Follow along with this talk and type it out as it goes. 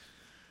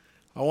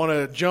I want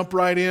to jump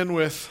right in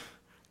with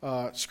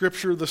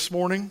Scripture this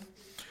morning.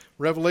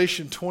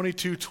 Revelation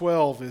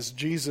 22:12 is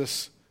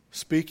Jesus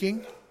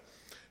speaking,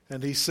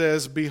 and he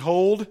says,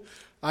 "Behold,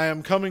 I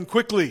am coming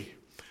quickly,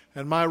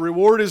 and my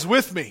reward is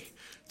with me,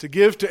 to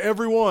give to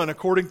everyone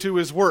according to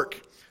his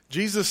work."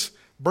 Jesus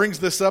brings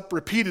this up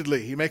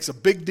repeatedly. He makes a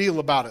big deal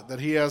about it, that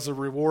he has a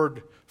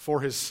reward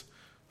for his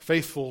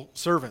faithful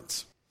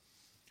servants.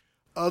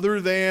 Other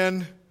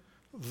than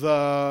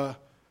the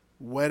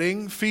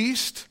wedding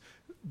feast,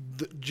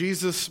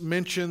 Jesus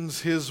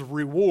mentions his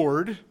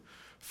reward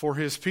for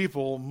his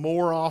people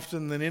more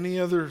often than any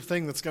other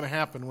thing that's going to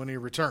happen when he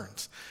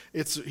returns.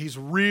 He's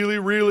really,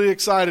 really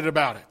excited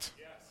about it.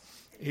 Yes.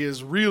 He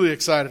is really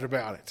excited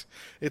about it.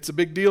 It's a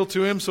big deal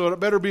to him, so it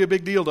better be a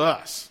big deal to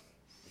us.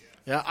 Yes.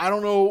 Yeah, I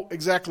don't know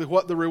exactly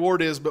what the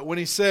reward is, but when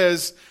he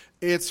says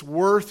it's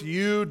worth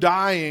you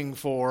dying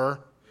for,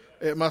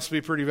 it must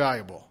be pretty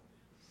valuable.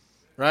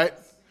 Right?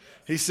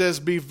 He says,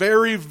 be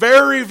very,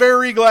 very,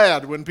 very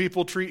glad when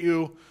people treat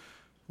you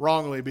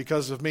wrongly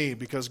because of me,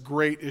 because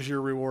great is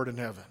your reward in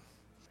heaven.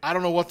 I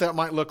don't know what that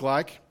might look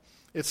like.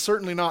 It's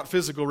certainly not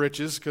physical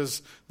riches,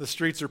 because the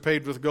streets are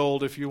paved with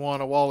gold. If you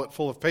want a wallet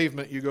full of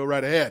pavement, you go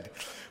right ahead.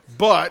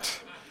 But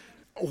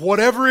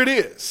whatever it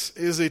is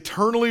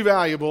eternally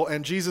valuable,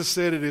 and Jesus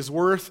said it is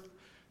worth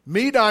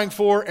me dying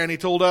for, and he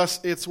told us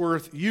it's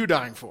worth you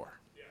dying for.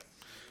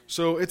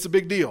 So it's a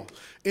big deal.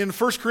 In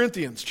 1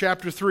 Corinthians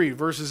chapter 3,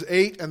 verses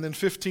 8 and then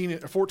 14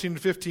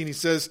 and 15, he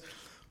says,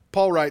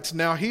 Paul writes,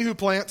 "Now he who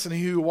plants and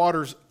he who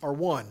waters are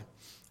one,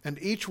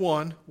 and each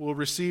one will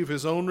receive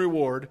his own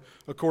reward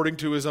according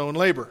to his own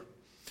labor.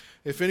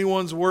 If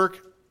anyone's work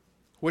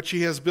which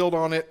he has built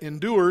on it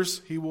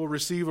endures, he will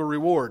receive a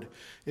reward.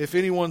 If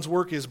anyone's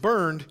work is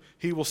burned,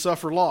 he will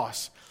suffer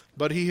loss,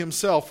 but he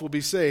himself will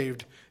be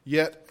saved,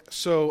 yet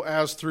so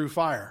as through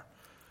fire."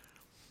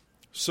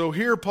 So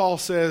here Paul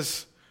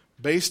says,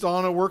 based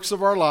on the works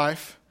of our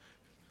life,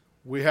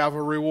 we have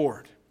a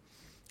reward.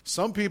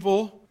 Some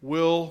people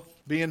will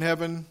be in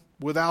heaven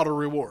without a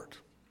reward.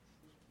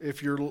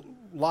 If your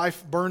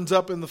life burns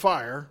up in the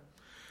fire,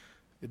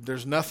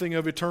 there's nothing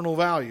of eternal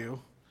value.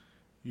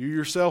 You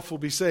yourself will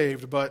be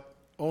saved, but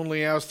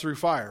only as through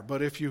fire.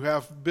 But if you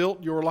have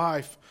built your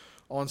life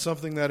on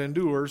something that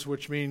endures,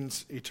 which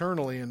means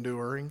eternally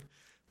enduring,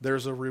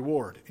 there's a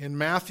reward. In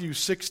Matthew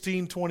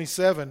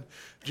 16:27,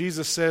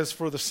 Jesus says,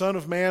 "For the Son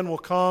of Man will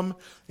come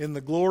in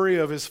the glory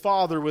of his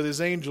Father with his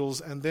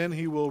angels, and then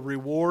he will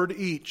reward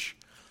each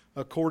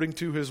according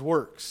to his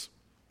works."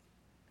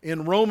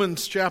 In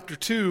Romans chapter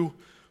 2,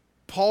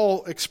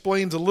 Paul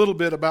explains a little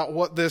bit about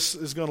what this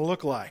is going to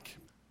look like.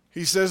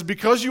 He says,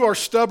 "Because you are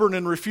stubborn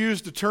and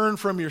refuse to turn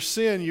from your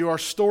sin, you are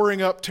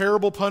storing up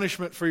terrible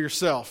punishment for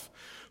yourself.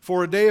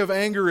 For a day of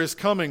anger is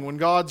coming when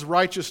God's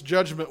righteous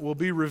judgment will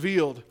be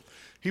revealed.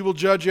 He will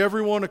judge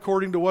everyone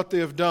according to what they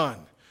have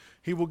done.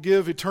 He will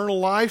give eternal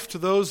life to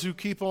those who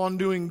keep on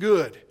doing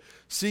good,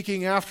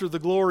 seeking after the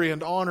glory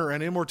and honor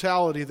and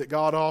immortality that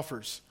God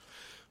offers.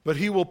 But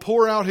he will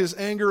pour out his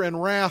anger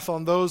and wrath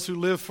on those who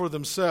live for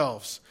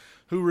themselves,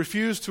 who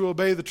refuse to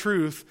obey the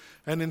truth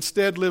and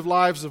instead live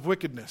lives of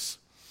wickedness.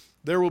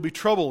 There will be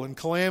trouble and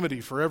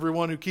calamity for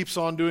everyone who keeps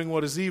on doing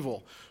what is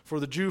evil, for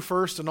the Jew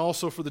first and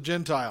also for the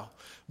Gentile.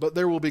 But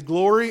there will be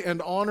glory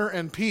and honor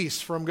and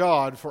peace from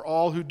God for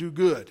all who do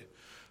good,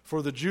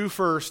 for the Jew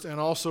first and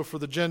also for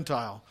the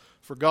Gentile,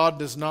 for God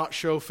does not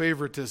show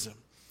favoritism."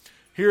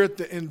 Here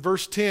in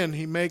verse 10,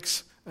 he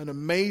makes an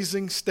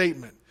amazing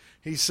statement.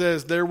 He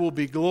says, there will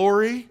be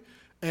glory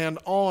and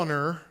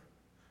honor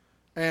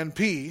and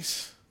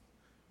peace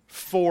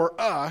for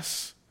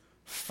us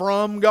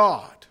from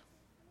God.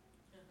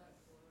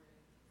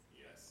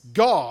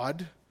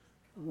 God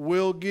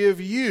will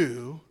give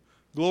you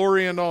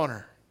glory and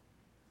honor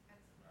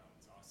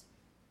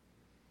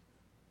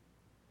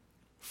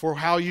for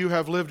how you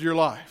have lived your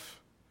life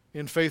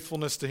in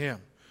faithfulness to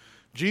him.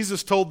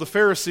 Jesus told the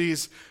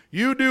Pharisees,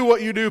 "You do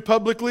what you do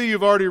publicly,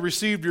 you've already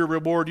received your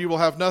reward, you will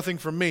have nothing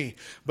from me.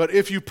 But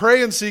if you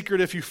pray in secret,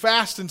 if you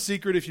fast in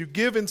secret, if you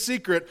give in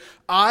secret,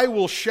 I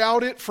will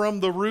shout it from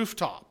the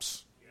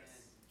rooftops." Yes.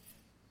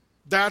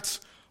 That's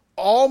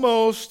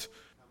almost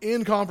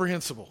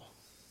incomprehensible.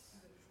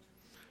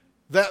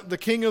 That the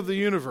King of the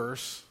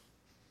universe,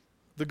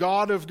 the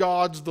God of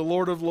gods, the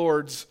Lord of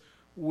lords,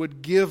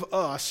 would give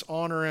us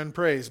honor and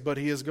praise, but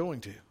he is going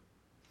to.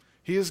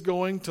 He is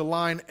going to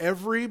line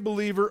every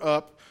believer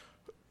up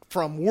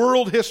from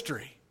world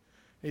history.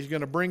 He's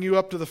going to bring you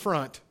up to the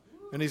front,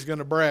 and he's going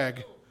to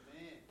brag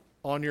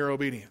on your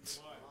obedience.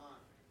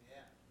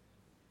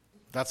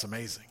 That's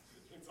amazing.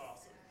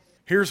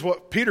 Here's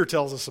what Peter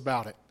tells us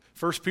about it.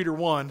 1 Peter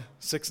 1,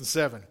 6 and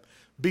 7.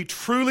 "Be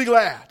truly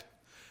glad.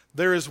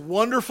 There is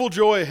wonderful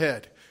joy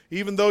ahead,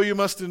 even though you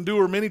must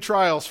endure many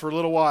trials for a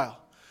little while.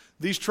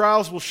 These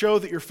trials will show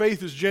that your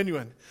faith is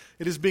genuine.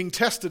 It is being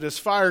tested as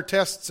fire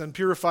tests and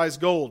purifies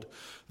gold,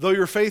 though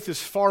your faith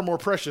is far more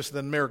precious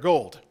than mere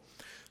gold.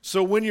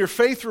 So when your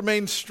faith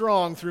remains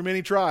strong through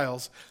many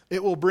trials,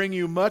 it will bring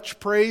you much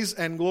praise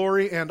and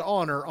glory and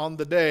honor on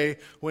the day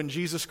when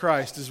Jesus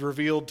Christ is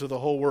revealed to the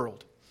whole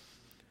world."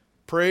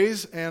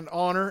 praise and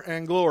honor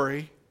and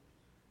glory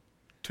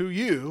to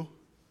you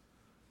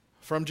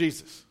from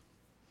Jesus.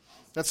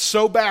 That's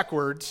so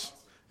backwards,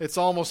 it's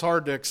almost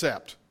hard to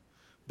accept.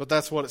 But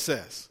that's what it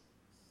says.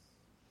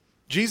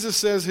 Jesus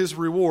says his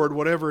reward,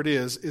 whatever it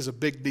is a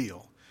big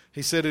deal.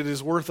 He said it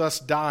is worth us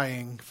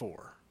dying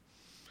for.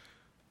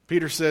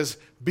 Peter says,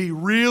 be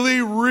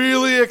really,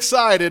 really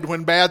excited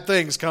when bad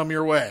things come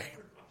your way.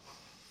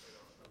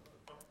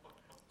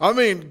 I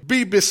mean,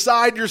 be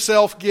beside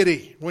yourself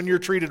giddy when you're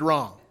treated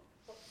wrong.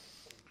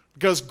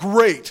 Because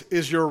great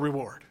is your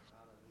reward.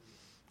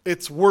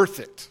 It's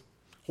worth it.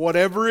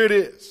 Whatever it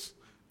is,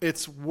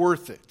 it's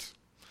worth it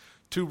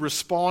to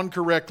respond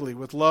correctly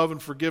with love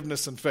and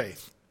forgiveness and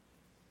faith.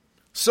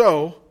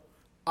 So,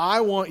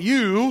 I want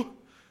you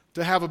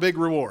to have a big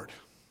reward.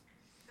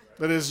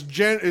 That is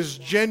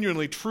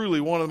genuinely, truly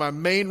one of my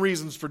main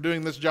reasons for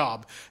doing this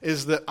job,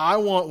 is that I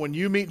want, when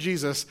you meet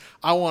Jesus,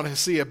 I want to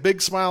see a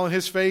big smile on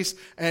his face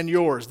and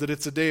yours, that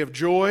it's a day of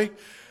joy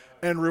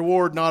and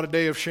reward, not a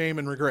day of shame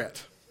and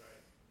regret.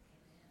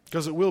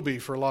 Because it will be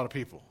for a lot of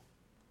people.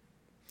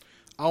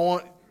 I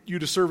want you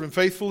to serve him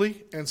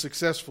faithfully and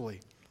successfully.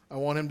 I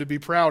want him to be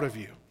proud of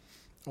you.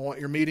 I want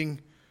your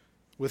meeting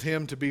with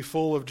him to be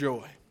full of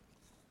joy.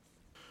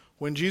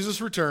 When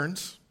Jesus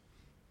returns,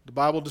 the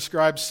Bible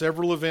describes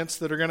several events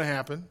that are going to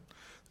happen.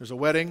 There's a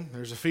wedding,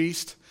 there's a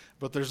feast,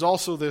 but there's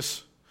also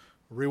this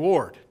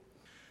reward.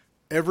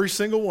 Every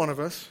single one of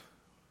us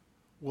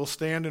will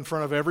stand in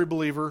front of every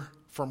believer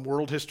from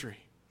world history,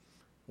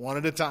 one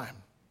at a time.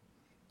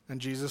 And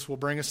Jesus will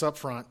bring us up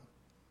front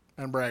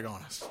and brag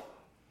on us.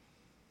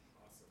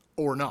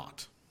 Or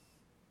not.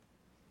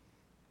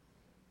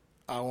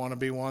 I want to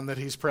be one that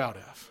he's proud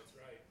of.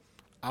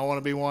 I want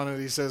to be one that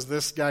he says,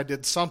 this guy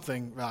did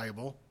something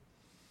valuable.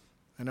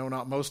 I know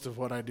not most of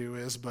what I do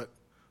is, but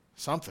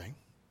something.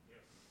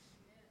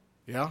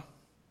 Yeah?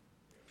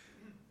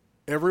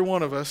 Every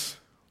one of us,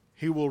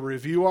 he will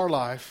review our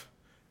life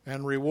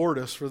and reward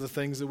us for the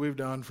things that we've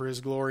done for his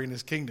glory and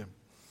his kingdom.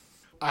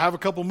 I have a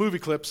couple movie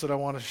clips that I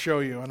want to show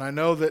you, and I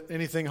know that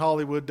anything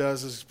Hollywood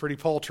does is pretty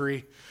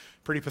paltry,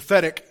 pretty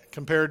pathetic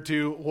compared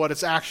to what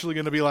it's actually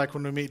going to be like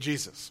when we meet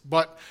Jesus.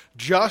 But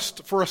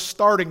just for a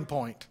starting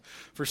point,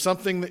 for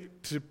something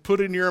to put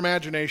in your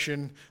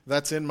imagination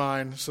that's in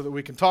mine so that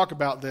we can talk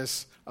about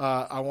this,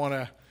 I want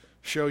to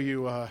show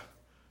you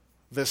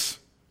this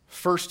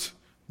first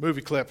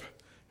movie clip.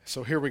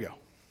 So here we go.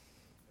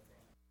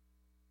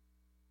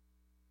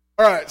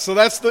 All right, so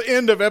that's the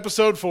end of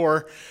episode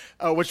 4,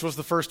 which was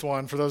the first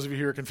one, for those of you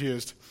who are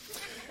confused.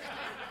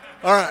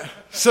 All right,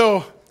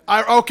 so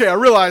I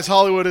realize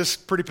Hollywood is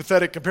pretty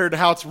pathetic compared to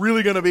how it's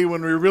really going to be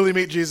when we really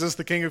meet Jesus,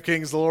 the King of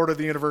Kings, the Lord of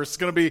the universe. It's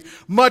going to be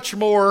much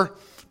more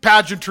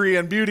pageantry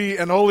and beauty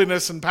and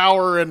holiness and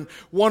power and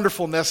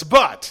wonderfulness,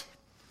 but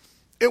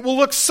it will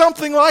look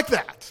something like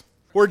that,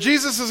 where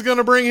Jesus is going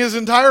to bring his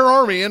entire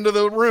army into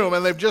the room,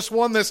 and they've just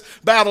won this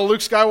battle. Luke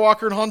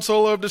Skywalker and Han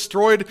Solo have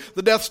destroyed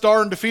the Death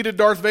Star and defeated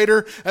Darth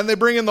Vader, and they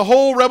bring in the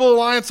whole Rebel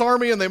Alliance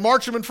army, and they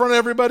march them in front of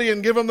everybody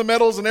and give them the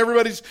medals, and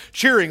everybody's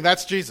cheering.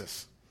 That's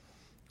Jesus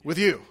with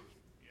you.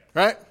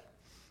 Right?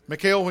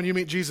 Mikhail, when you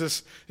meet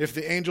Jesus, if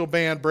the angel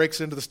band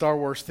breaks into the Star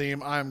Wars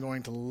theme, I am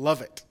going to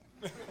love it.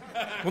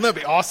 Wouldn't that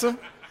be awesome?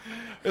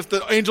 If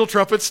the angel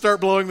trumpets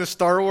start blowing the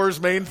Star Wars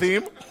main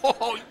theme.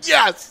 Oh,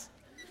 yes!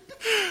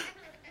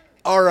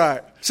 All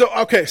right. So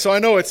I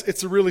know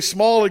it's a really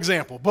small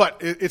example, but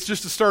it's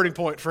just a starting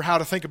point for how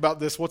to think about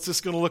this. What's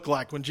this going to look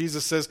like when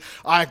Jesus says,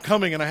 I'm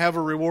coming and I have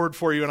a reward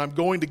for you, and I'm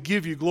going to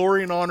give you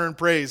glory and honor and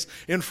praise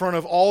in front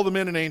of all the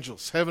men and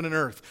angels, heaven and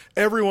earth.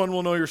 Everyone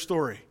will know your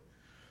story.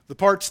 The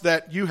parts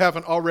that you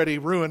haven't already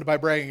ruined by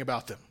bragging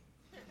about them.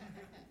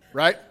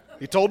 Right?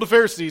 He told the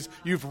Pharisees,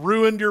 you've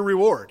ruined your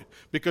reward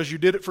because you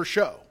did it for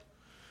show.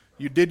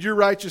 You did your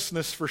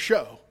righteousness for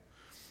show.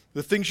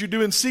 The things you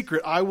do in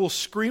secret, I will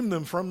scream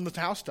them from the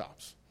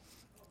housetops.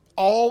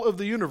 All of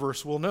the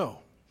universe will know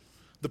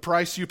the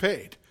price you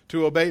paid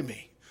to obey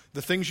me,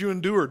 the things you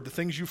endured, the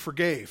things you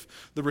forgave,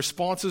 the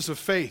responses of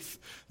faith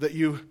that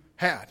you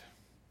had.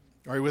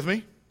 Are you with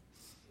me?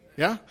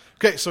 Yeah?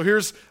 Okay, so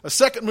here's a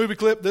second movie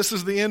clip. This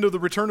is the end of the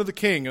Return of the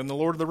King in the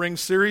Lord of the Rings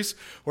series,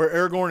 where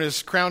Aragorn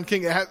is crowned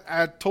king.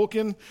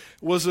 Tolkien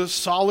was a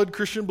solid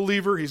Christian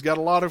believer. He's got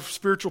a lot of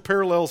spiritual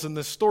parallels in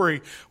this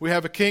story. We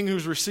have a king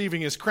who's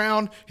receiving his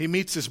crown. He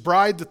meets his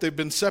bride that they've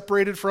been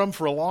separated from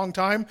for a long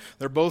time.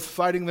 They're both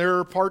fighting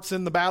their parts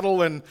in the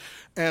battle, and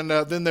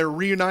then they're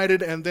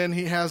reunited, and then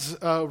he has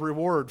a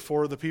reward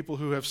for the people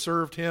who have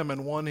served him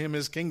and won him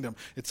his kingdom.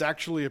 It's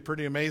actually a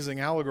pretty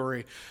amazing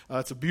allegory.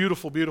 It's a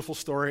beautiful, beautiful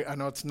story. I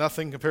know it's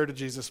nothing compared to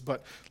Jesus,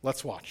 but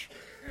let's watch.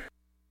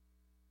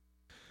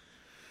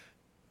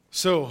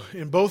 So,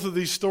 in both of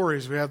these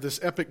stories, we have this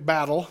epic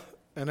battle,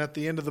 and at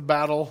the end of the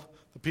battle,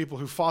 the people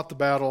who fought the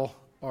battle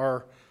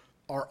are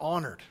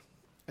honored.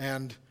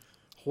 And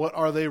what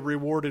are they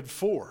rewarded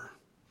for?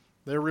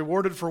 They're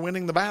rewarded for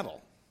winning the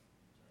battle.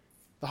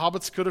 The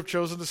hobbits could have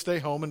chosen to stay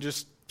home and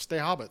just stay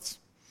hobbits.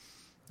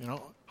 You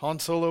know, Han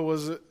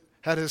Solo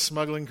had his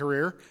smuggling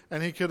career,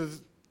 and he could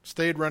have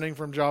stayed running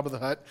from Jabba the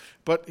Hutt,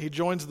 but he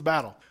joins the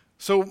battle.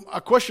 So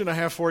a question I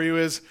have for you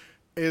is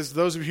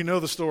those of you who know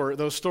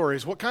those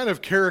stories, what kind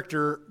of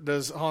character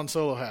does Han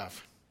Solo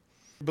have?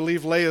 I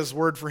believe Leia's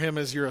word for him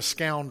is, you're a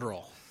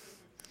scoundrel.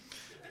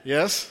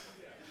 Yes?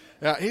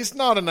 Yeah, he's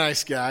not a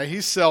nice guy.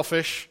 He's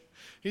selfish.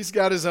 He's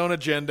got his own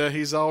agenda.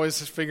 He's always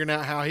figuring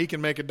out how he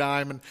can make a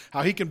dime and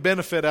how he can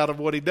benefit out of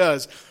what he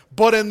does.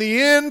 But in the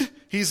end,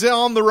 he's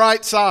on the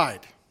right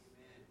side.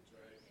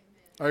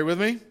 Are you with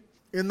me?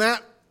 In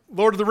that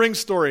Lord of the Rings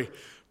story,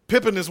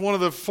 Pippin is one of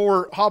the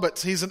 4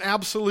 hobbits. He's an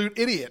absolute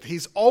idiot.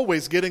 He's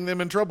always getting them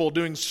in trouble,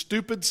 doing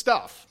stupid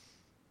stuff.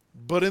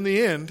 But in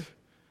the end,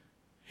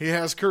 he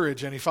has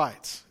courage and he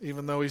fights,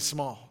 even though he's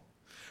small.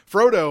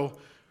 Frodo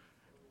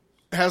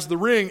has the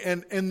ring,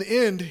 and in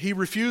the end, he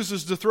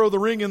refuses to throw the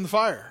ring in the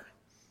fire.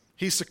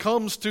 He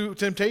succumbs to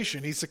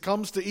temptation. He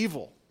succumbs to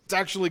evil. It's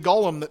actually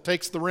Gollum that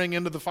takes the ring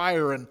into the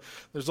fire, and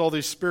there's all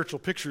these spiritual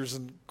pictures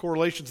and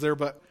correlations there,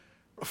 but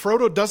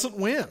Frodo doesn't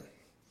win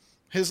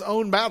his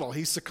own battle.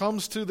 He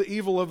succumbs to the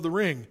evil of the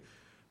ring,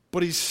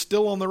 but he's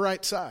still on the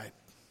right side.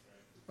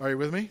 Are you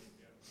with me?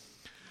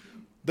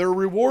 They're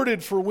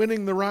rewarded for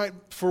winning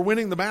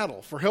the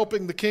battle, for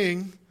helping the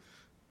king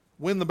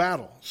win the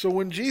battle. So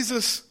when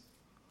Jesus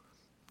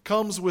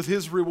comes with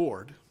his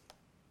reward,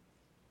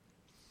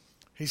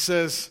 he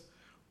says,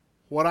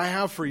 what I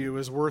have for you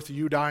is worth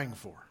you dying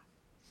for.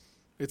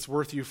 It's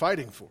worth you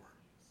fighting for.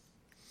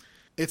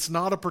 It's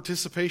not a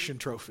participation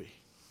trophy.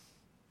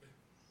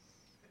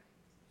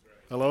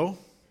 Hello?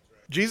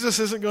 Jesus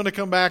isn't going to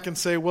come back and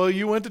say, well,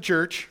 you went to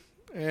church,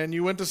 and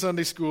you went to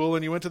Sunday school,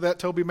 and you went to that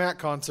Toby Mac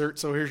concert,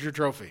 so here's your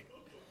trophy.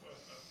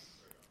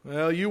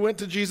 Well, you went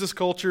to Jesus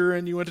Culture,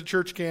 and you went to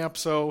church camp,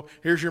 so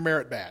here's your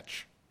merit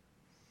badge.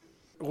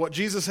 What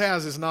Jesus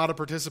has is not a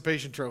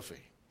participation trophy.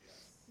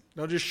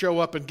 Don't just show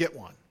up and get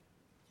one.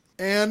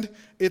 And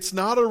it's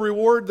not a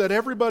reward that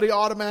everybody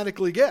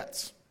automatically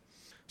gets.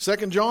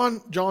 2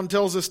 John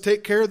tells us,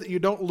 take care that you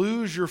don't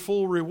lose your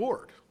full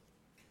reward.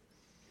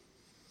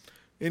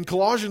 In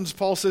Colossians,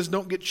 Paul says,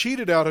 don't get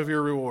cheated out of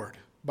your reward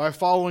by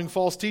following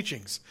false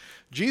teachings.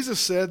 Jesus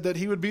said that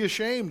he would be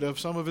ashamed of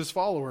some of his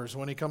followers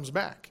when he comes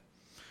back.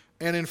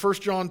 And in 1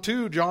 John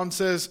 2, John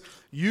says,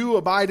 you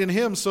abide in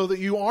him so that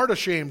you aren't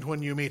ashamed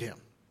when you meet him.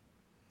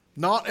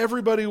 Not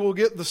everybody will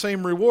get the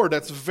same reward.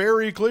 That's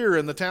very clear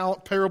in the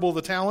parable of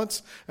the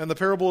talents and the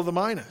parable of the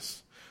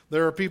minas.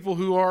 There are people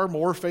who are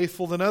more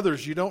faithful than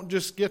others. You don't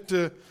just get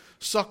to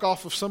suck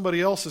off of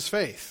somebody else's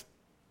faith.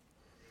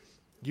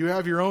 You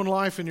have your own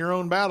life and your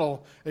own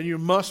battle, and you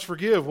must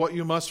forgive what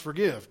you must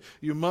forgive.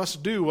 You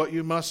must do what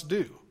you must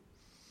do.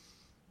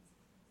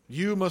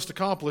 You must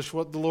accomplish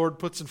what the Lord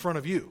puts in front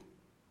of you.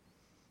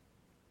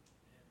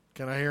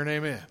 Can I hear an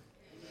amen?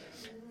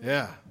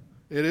 Yeah.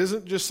 It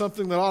isn't just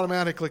something that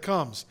automatically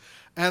comes.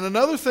 And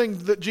another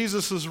thing that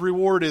Jesus'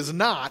 reward is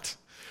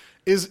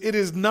it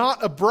is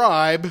not a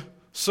bribe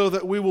so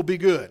that we will be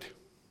good.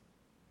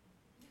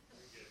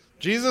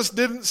 Jesus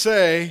didn't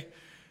say,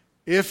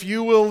 if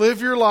you will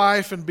live your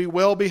life and be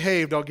well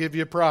behaved, I'll give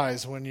you a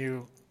prize when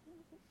you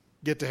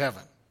get to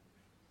heaven.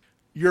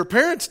 Your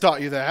parents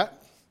taught you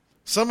that.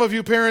 Some of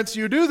you parents,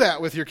 you do that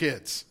with your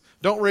kids.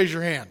 Don't raise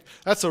your hand.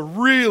 That's a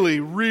really,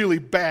 really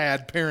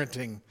bad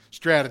parenting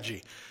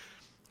strategy.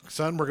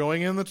 Son, we're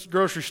going in the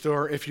grocery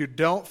store. If you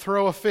don't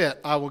throw a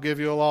fit, I will give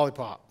you a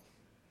lollipop.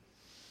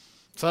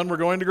 Son, we're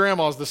going to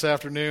Grandma's this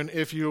afternoon.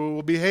 If you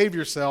will behave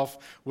yourself,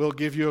 we'll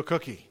give you a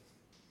cookie.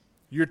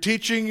 You're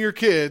teaching your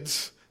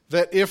kids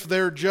that if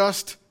they're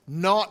just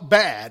not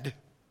bad,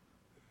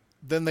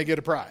 then they get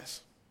a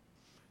prize.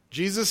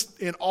 Jesus,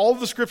 in all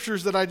the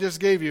scriptures that I just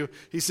gave you,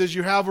 he says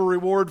you have a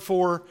reward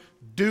for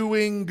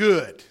doing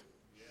good,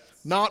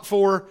 not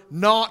for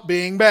not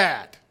being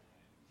bad.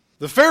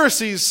 The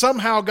Pharisees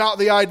somehow got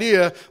the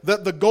idea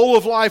that the goal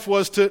of life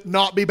was to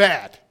not be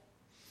bad.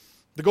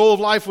 The goal of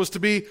life was to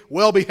be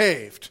well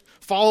behaved,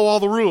 follow all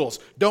the rules,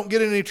 don't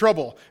get in any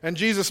trouble. And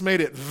Jesus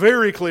made it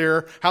very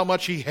clear how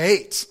much he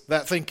hates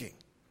that thinking.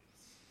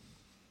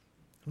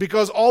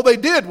 Because all they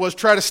did was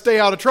try to stay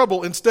out of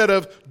trouble instead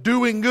of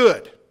doing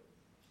good.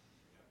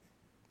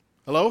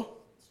 Hello?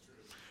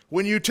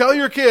 When you tell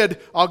your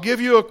kid, I'll give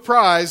you a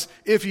prize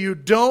if you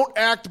don't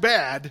act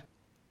bad,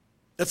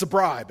 that's a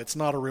bribe. It's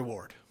not a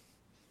reward.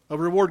 A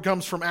reward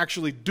comes from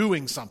actually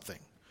doing something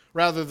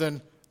rather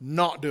than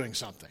not doing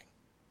something.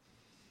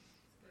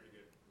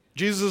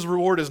 Jesus'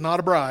 reward is not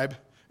a bribe.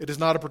 It is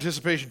not a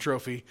participation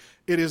trophy.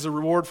 It is a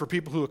reward for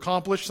people who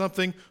accomplish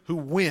something, who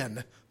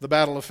win the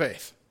battle of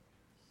faith.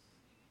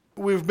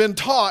 We've been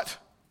taught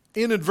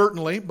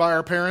inadvertently by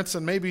our parents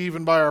and maybe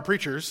even by our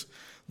preachers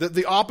that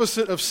the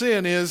opposite of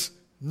sin is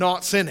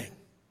not sinning.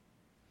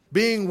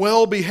 Being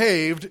well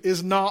behaved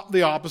is not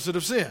the opposite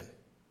of sin.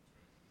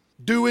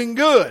 Doing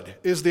good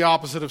is the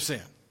opposite of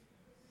sin.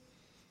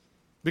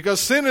 Because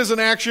sin is an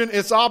action,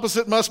 its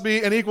opposite must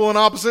be an equal and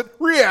opposite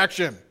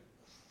reaction.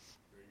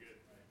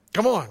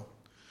 Come on.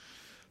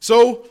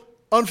 So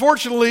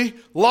Unfortunately,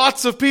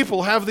 lots of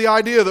people have the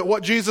idea that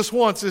what Jesus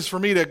wants is for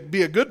me to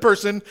be a good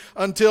person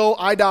until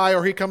I die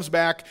or he comes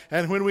back,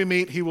 and when we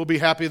meet, he will be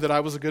happy that I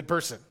was a good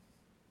person.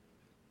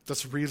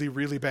 That's a really,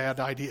 really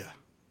bad idea.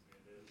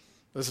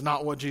 That's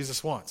not what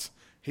Jesus wants.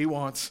 He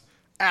wants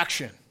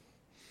action.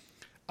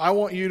 I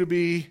want you to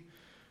be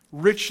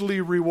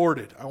richly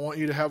rewarded. I want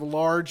you to have a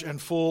large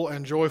and full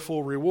and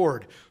joyful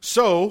reward.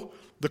 So,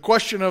 the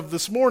question of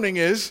this morning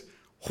is,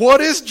 what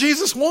does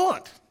Jesus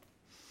want?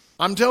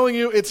 I'm telling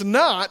you, it's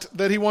not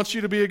that he wants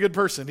you to be a good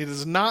person. He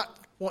does not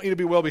want you to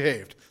be well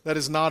behaved. That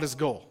is not his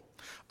goal.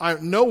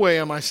 No way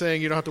am I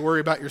saying you don't have to worry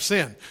about your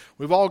sin.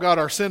 We've all got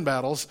our sin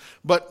battles,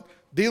 but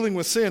dealing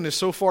with sin is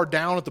so far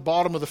down at the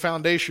bottom of the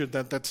foundation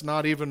that that's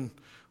not even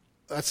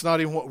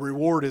what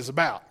reward is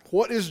about.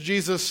 What is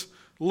Jesus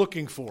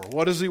looking for?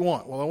 What does he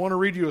want? Well, I want to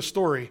read you a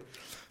story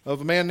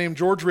of a man named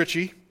George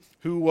Ritchie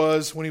who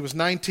was, when he was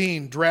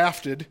 19,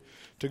 drafted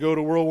to go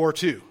to World War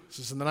II. This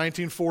is in the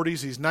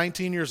 1940s. He's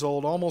 19 years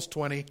old, almost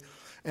 20.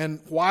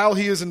 And while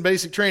he is in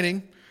basic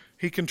training,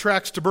 he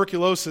contracts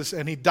tuberculosis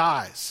and he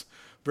dies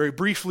very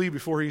briefly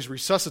before he's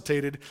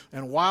resuscitated.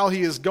 And while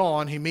he is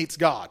gone, he meets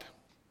God.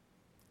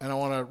 And I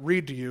want to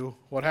read to you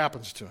what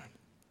happens to him.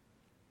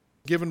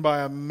 Given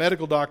by a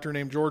medical doctor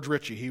named George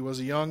Ritchie. He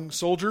was a young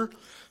soldier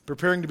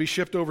preparing to be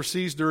shipped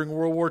overseas during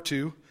World War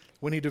II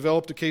when he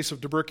developed a case of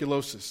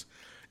tuberculosis.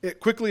 It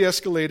quickly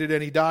escalated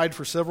and he died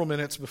for several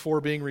minutes before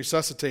being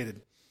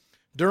resuscitated.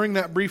 During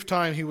that brief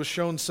time, he was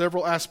shown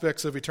several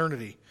aspects of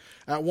eternity.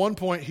 At one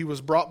point, he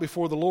was brought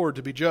before the Lord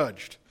to be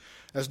judged.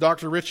 As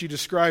Dr. Ritchie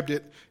described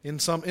it, in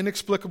some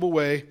inexplicable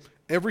way,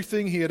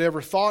 everything he had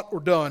ever thought or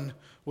done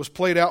was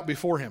played out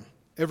before him.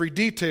 Every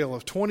detail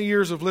of 20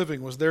 years of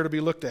living was there to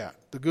be looked at.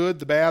 The good,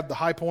 the bad, the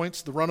high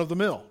points, the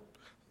run-of-the-mill.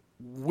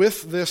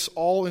 With this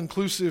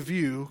all-inclusive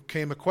view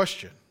came a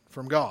question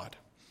from God.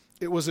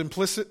 It was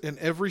implicit in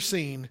every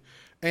scene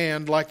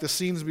and, like the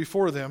scenes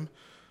before them,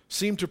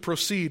 seemed to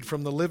proceed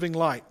from the living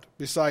light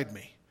beside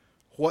me.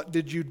 What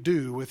did you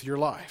do with your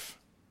life?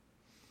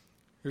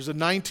 Here's a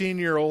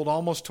 19-year-old,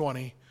 almost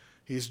 20.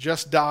 He's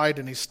just died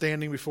and he's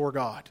standing before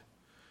God.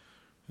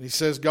 And he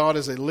says, God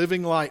is a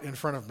living light in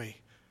front of me.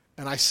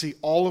 And I see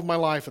all of my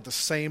life at the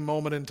same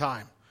moment in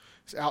time.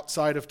 It's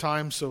outside of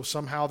time, so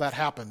somehow that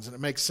happens, and it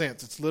makes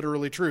sense. It's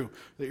literally true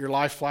that your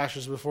life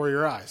flashes before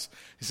your eyes.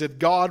 He said,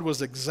 God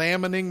was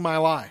examining my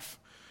life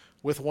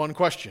with one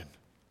question.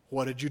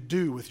 What did you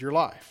do with your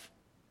life?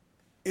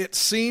 It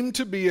seemed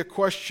to be a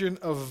question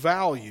of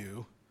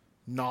value,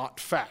 not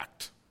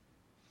fact.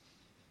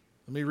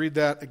 Let me read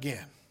that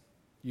again.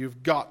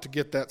 You've got to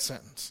get that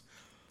sentence.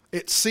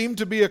 It seemed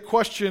to be a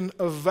question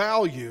of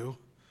value,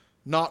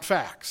 not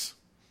facts.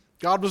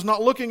 God was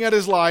not looking at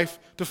his life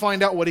to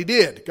find out what he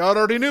did. God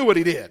already knew what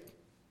he did.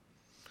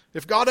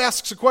 If God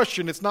asks a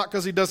question, it's not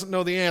because he doesn't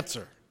know the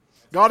answer.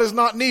 God does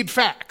not need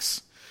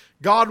facts.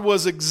 God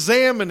was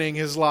examining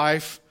his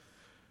life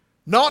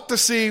not to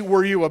see,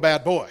 were you a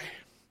bad boy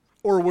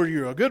or were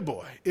you a good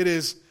boy? It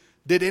is,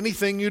 did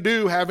anything you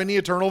do have any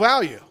eternal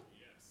value?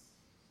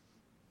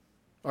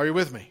 Are you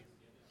with me?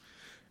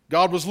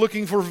 God was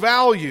looking for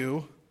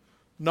value,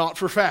 not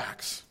for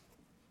facts.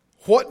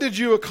 What did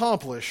you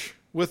accomplish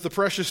with the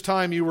precious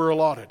time you were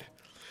allotted?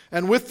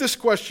 And with this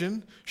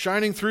question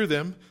shining through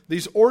them,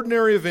 these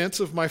ordinary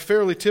events of my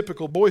fairly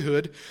typical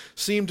boyhood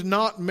seemed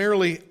not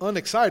merely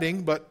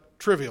unexciting, but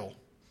trivial.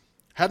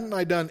 Hadn't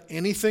I done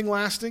anything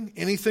lasting,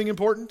 anything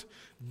important?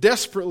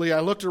 Desperately,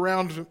 I looked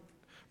around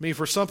me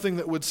for something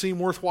that would seem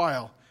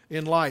worthwhile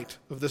in light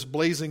of this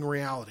blazing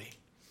reality.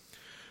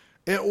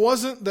 It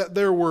wasn't that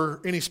there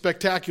were any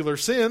spectacular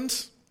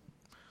sins,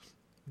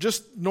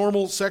 just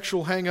normal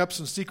sexual hang-ups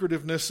and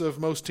secretiveness of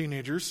most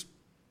teenagers.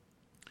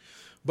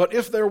 But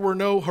if there were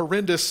no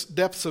horrendous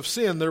depths of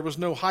sin, there was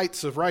no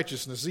heights of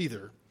righteousness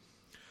either.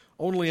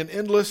 Only an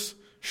endless,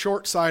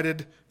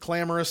 short-sighted,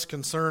 clamorous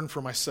concern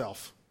for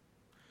myself.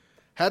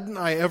 Hadn't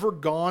I ever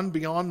gone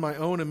beyond my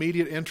own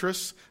immediate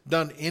interests,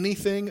 done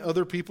anything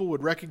other people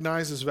would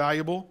recognize as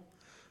valuable?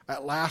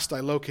 At last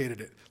I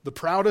located it, the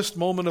proudest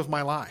moment of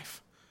my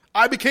life.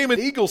 I became an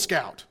Eagle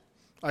Scout,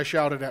 I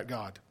shouted at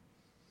God.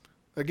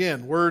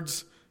 Again,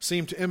 words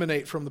seemed to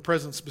emanate from the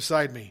presence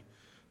beside me.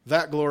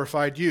 That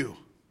glorified you.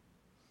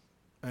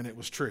 And it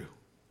was true.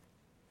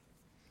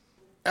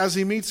 As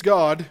he meets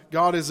God,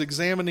 God is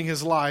examining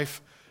his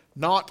life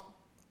not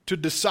to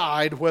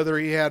decide whether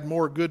he had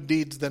more good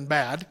deeds than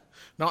bad,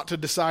 not to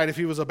decide if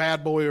he was a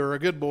bad boy or a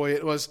good boy.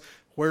 It was,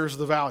 where's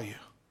the value?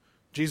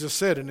 Jesus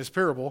said in his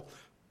parable,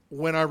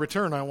 when I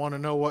return, I want to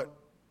know what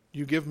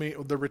you give me,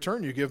 the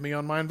return you give me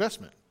on my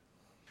investment.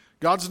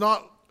 God's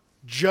not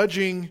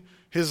judging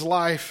his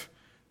life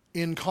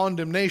in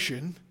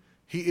condemnation.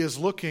 He is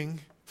looking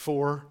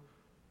for,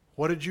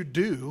 what did you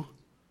do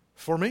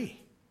for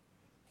me?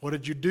 What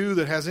did you do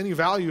that has any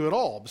value at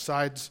all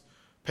besides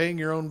paying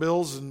your own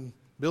bills and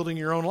building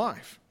your own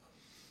life?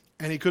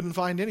 And he couldn't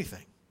find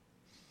anything.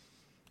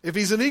 If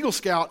he's an Eagle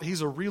Scout,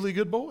 he's a really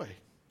good boy.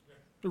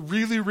 A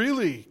really,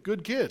 really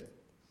good kid.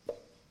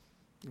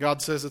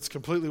 God says it's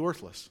completely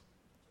worthless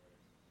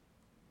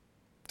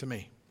to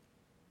me.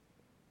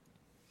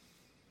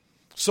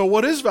 So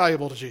what is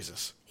valuable to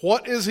Jesus?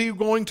 What is he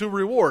going to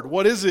reward?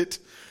 What is it?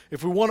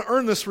 If we want to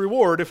earn this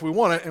reward, if we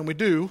want it, and we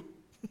do,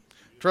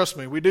 trust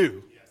me, we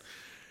do.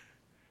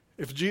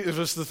 If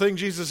it's the thing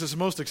Jesus is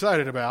most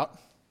excited about,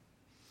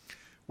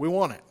 we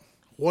want it.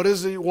 What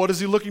is he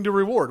looking to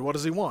reward? What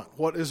does he want?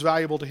 What is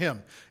valuable to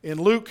him?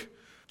 In Luke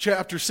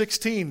chapter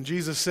 16,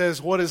 Jesus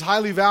says, what is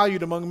highly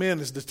valued among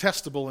men is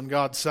detestable in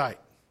God's sight.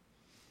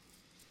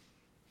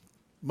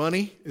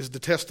 Money is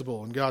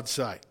detestable in God's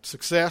sight.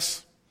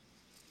 Success,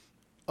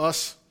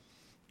 us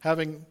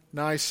having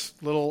nice,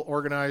 little,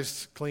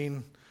 organized,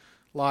 clean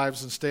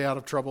lives and stay out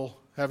of trouble,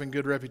 having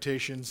good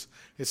reputations,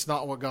 it's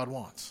not what God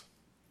wants.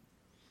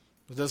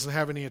 It doesn't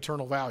have any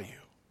eternal value.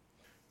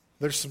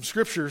 There's some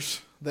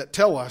scriptures that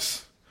tell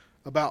us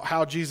about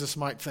how Jesus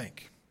might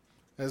think.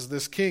 As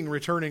this king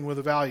returning with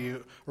a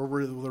value or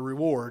with a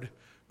reward,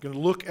 going to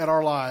look at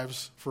our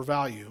lives for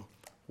value.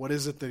 What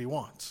is it that he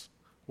wants?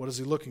 What is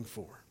he looking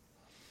for?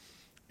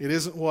 It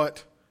isn't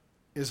what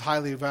is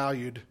highly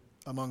valued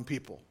among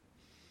people.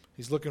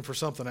 He's looking for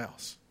something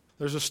else.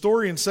 There's a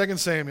story in 2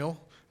 Samuel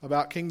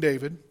about King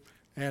David,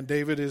 and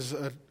David is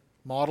a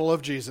model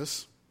of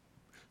Jesus.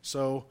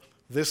 So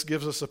this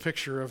gives us a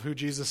picture of who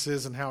Jesus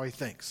is and how he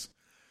thinks.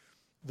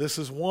 This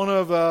is one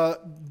of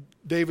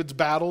David's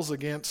battles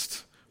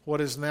against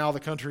what is now the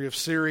country of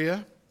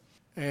Syria.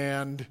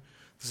 And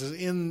this is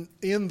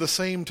in the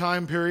same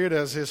time period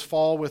as his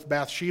fall with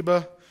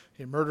Bathsheba.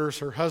 He murders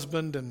her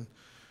husband, and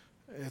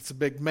it's a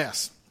big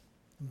mess.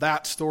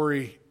 That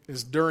story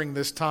is during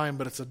this time,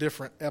 but it's a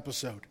different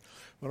episode.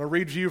 I'm going to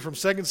read to you from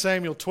 2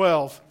 Samuel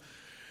 12.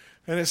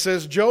 And it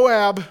says,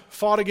 Joab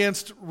fought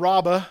against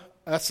Rabbah,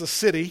 that's the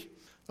city,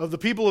 of the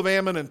people of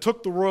Ammon, and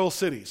took the royal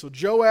city. So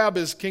Joab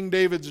is King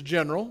David's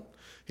general.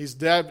 He's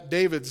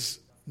David's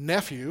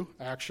nephew,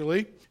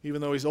 actually.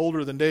 Even though he's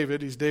older than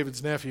David, he's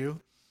David's nephew.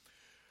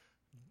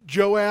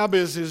 Joab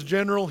is his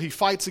general. He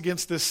fights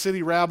against this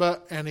city, Rabbah,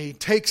 and he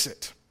takes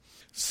it.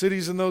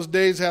 Cities in those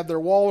days had their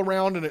wall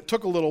around, and it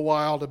took a little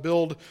while to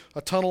build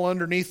a tunnel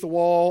underneath the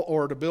wall,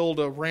 or to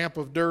build a ramp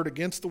of dirt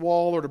against the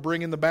wall, or to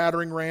bring in the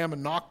battering ram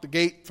and knock the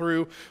gate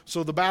through.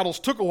 So the battles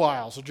took a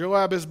while. So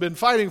Joab has been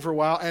fighting for a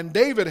while, and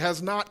David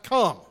has not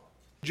come.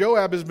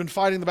 Joab has been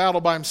fighting the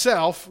battle by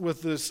himself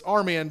with this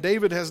army, and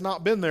David has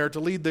not been there to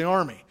lead the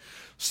army.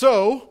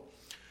 So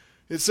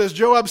it says,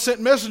 Joab sent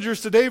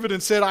messengers to David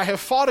and said, I have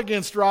fought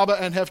against Rabbah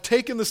and have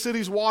taken the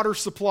city's water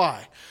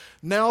supply.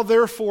 Now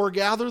therefore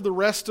gather the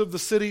rest of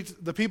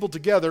the people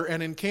together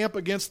and encamp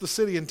against the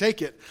city and take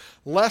it,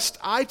 lest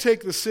I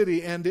take the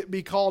city and it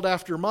be called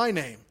after my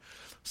name.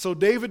 So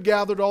David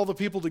gathered all the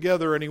people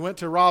together, and he went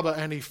to Rabbah,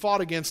 and he fought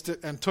against it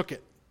and took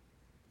it.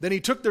 Then he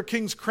took their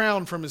king's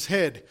crown from his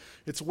head.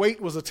 Its weight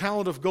was a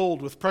talent of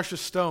gold with precious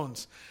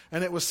stones,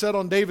 and it was set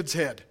on David's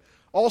head.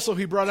 Also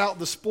he brought out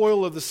the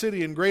spoil of the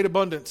city in great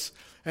abundance,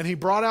 and he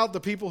brought out the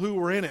people who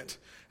were in it.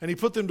 And he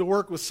put them to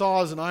work with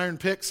saws and iron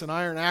picks and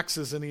iron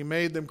axes, and he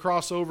made them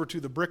cross over to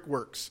the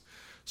brickworks.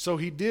 So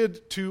he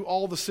did to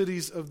all the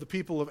cities of the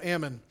people of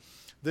Ammon.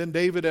 Then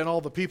David and all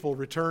the people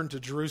returned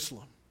to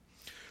Jerusalem.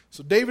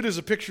 So David is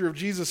a picture of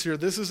Jesus here.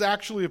 This is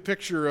actually a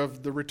picture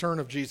of the return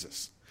of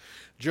Jesus.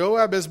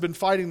 Joab has been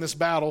fighting this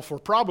battle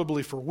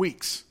probably for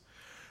weeks,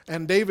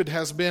 and David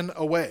has been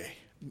away.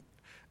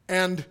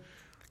 And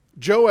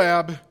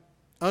Joab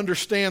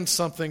understands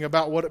something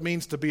about what it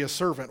means to be a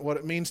servant, what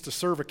it means to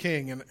serve a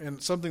king,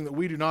 and something that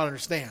we do not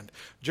understand.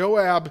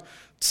 Joab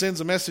sends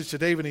a message to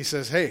David, and he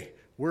says, hey,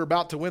 we're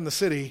about to win the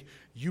city.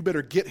 You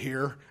better get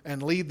here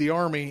and lead the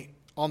army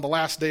on the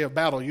last day of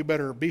battle. You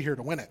better be here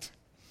to win it,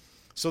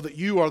 so that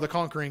you are the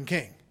conquering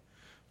king.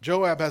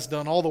 Joab has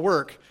done all the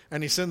work,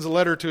 and he sends a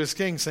letter to his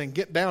king saying,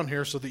 get down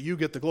here so that you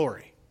get the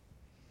glory.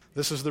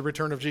 This is the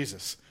return of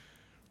Jesus.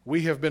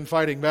 We have been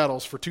fighting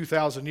battles for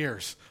 2,000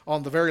 years.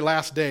 On the very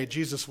last day,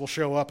 Jesus will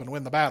show up and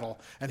win the battle,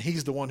 and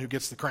he's the one who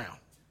gets the crown.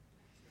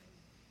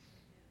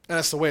 And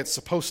that's the way it's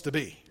supposed to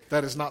be.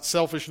 That is not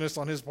selfishness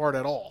on his part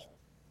at all.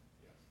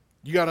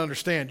 You got to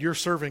understand, you're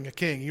serving a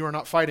king. You are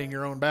not fighting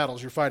your own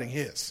battles. You're fighting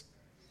his.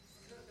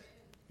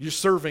 You're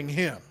serving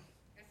him.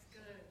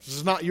 This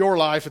is not your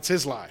life, it's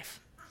his life.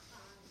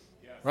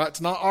 Right? It's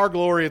not our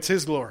glory, it's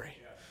his glory.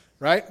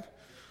 Right?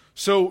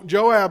 So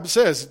Joab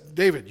says,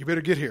 David, you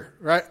better get here.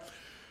 Right?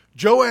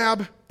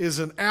 Joab is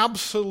an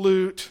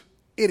absolute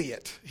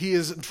idiot. He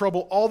is in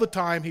trouble all the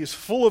time. He is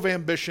full of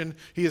ambition.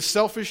 He is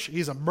selfish.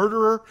 He's a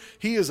murderer.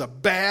 He is a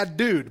bad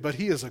dude, but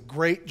he is a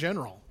great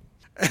general.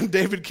 And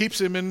David keeps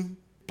him in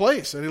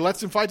place, and he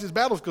lets him fight his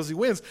battles because he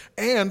wins,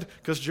 and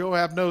because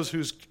Joab knows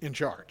who's in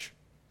charge.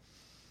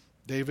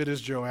 David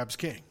is Joab's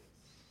king.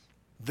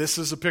 This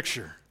is a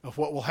picture of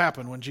what will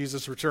happen when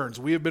Jesus returns.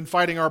 We have been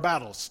fighting our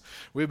battles.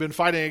 We've been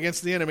fighting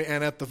against the enemy,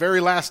 and at the very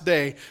last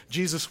day,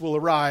 Jesus will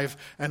arrive,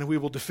 and we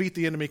will defeat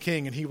the enemy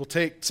king, and he will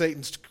take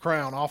Satan's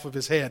crown off of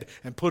his head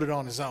and put it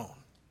on his own.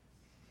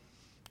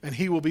 And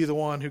he will be the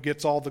one who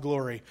gets all the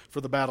glory for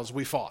the battles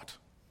we fought.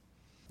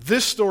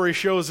 This story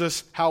shows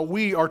us how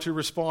we are to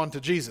respond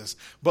to Jesus.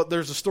 But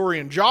there's a story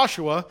in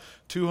Joshua,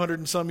 200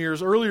 and some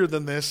years earlier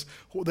than this,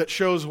 that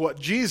shows what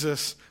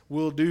Jesus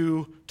will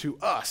do to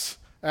us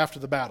after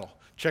the battle.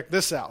 Check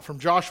this out. From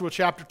Joshua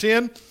chapter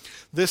 10,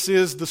 this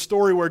is the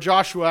story where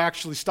Joshua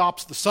actually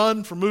stops the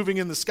sun from moving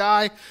in the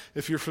sky,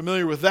 if you're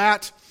familiar with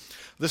that.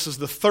 This is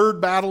the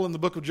third battle in the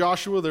book of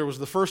Joshua. There was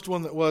the first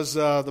one that was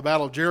the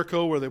Battle of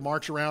Jericho, where they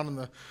march around and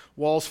the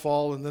walls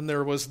fall. And then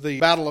there was the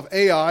Battle of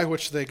Ai,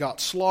 which they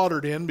got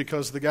slaughtered in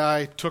because the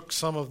guy took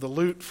some of the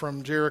loot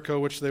from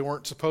Jericho, which they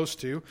weren't supposed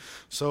to.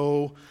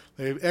 So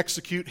they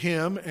execute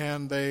him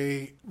and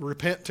they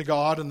repent to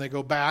God and they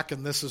go back.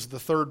 And this is the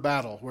third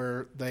battle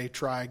where they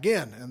try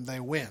again and they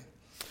win.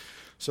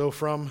 So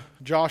from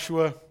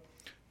Joshua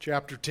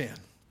chapter 10.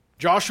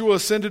 Joshua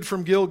ascended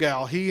from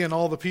Gilgal, he and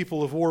all the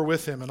people of war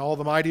with him, and all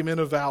the mighty men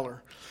of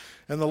valor.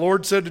 And the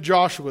Lord said to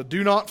Joshua,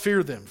 "Do not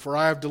fear them, for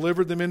I have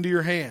delivered them into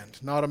your hand.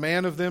 Not a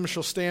man of them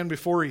shall stand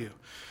before you."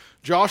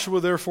 Joshua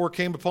therefore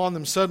came upon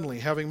them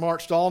suddenly, having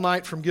marched all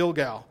night from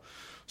Gilgal.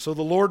 So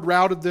the Lord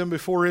routed them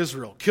before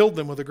Israel, killed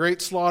them with a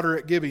great slaughter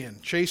at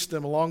Gibeon, chased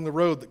them along the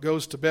road that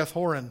goes to Beth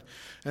Horon,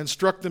 and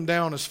struck them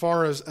down as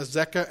far as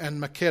Azekah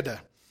and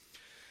Makkedah.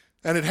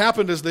 And it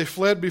happened as they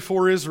fled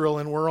before Israel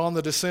and were on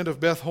the descent of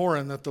Beth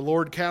Horon that the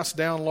Lord cast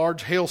down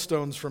large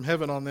hailstones from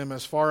heaven on them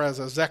as far as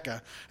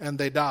Azekah, and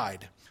they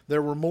died.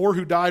 There were more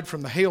who died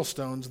from the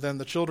hailstones than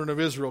the children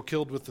of Israel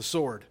killed with the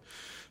sword.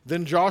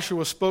 Then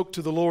Joshua spoke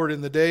to the Lord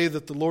in the day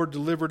that the Lord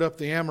delivered up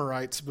the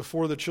Amorites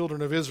before the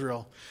children of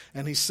Israel.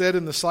 And he said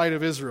in the sight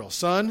of Israel,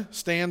 "Sun,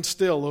 stand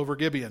still over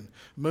Gibeon.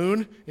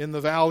 Moon, in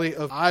the valley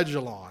of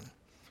Ajalon."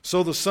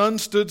 So the sun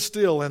stood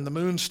still and the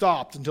moon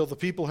stopped until the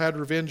people had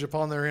revenge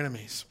upon their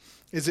enemies.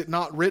 Is it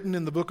not written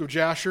in the book of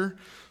Jasher?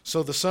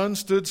 So the sun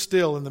stood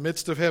still in the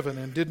midst of heaven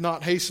and did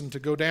not hasten to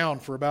go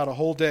down for about a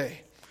whole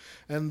day.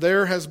 And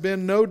there has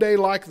been no day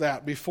like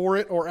that before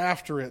it or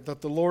after it that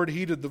the Lord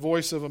heeded the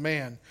voice of a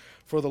man,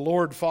 for the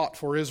Lord fought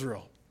for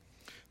Israel.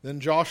 Then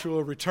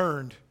Joshua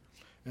returned,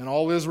 and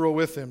all Israel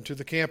with him, to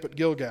the camp at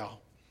Gilgal.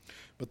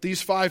 But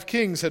these 5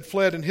 kings had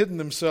fled and hidden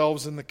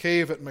themselves in the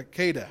cave at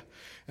Makkedah.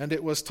 And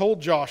it was told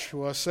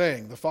Joshua,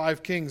 saying, "The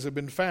 5 kings have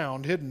been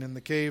found hidden in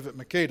the cave at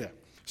Makkedah."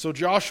 So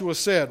Joshua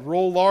said,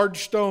 "Roll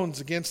large stones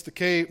against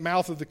the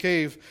mouth of the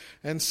cave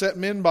and set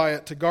men by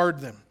it to guard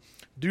them.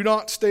 Do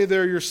not stay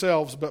there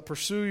yourselves, but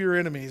pursue your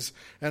enemies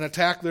and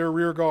attack their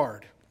rear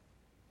guard.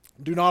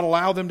 Do not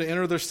allow them to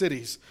enter their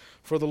cities,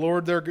 for the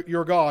Lord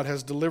your God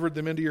has delivered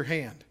them into your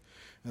hand."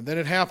 And then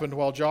it happened,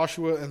 while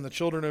Joshua and the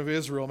children of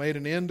Israel made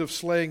an end of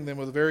slaying them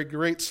with a very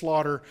great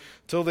slaughter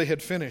till they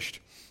had finished,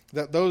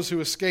 that those who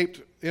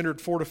escaped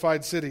entered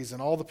fortified cities,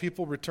 and all the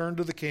people returned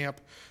to the camp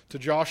to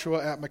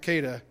Joshua at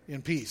Makkedah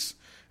in peace.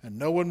 And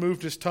no one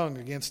moved his tongue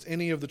against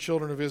any of the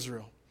children of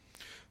Israel.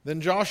 Then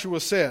Joshua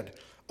said,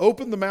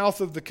 "Open the mouth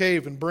of the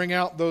cave and bring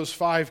out those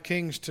 5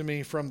 kings to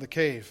me from the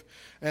cave."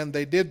 And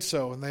they did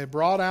so, and they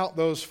brought out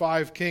those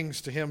 5 kings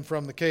to him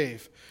from the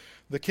cave: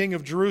 the king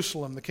of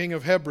Jerusalem, the king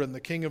of Hebron, the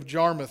king of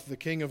Jarmuth, the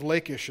king of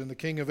Lachish, and the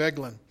king of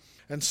Eglon.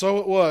 And so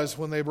it was,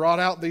 when they brought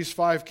out these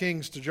 5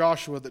 kings to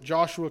Joshua, that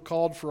Joshua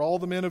called for all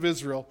the men of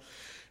Israel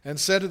and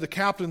said to the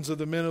captains of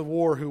the men of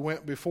war who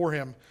went before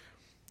him,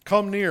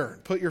 "Come near,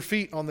 put your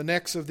feet on the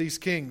necks of these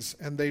kings."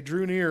 And they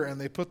drew near, and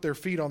they put their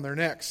feet on their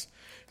necks.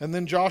 And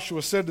then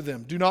Joshua said to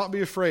them, "Do not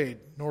be afraid,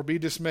 nor be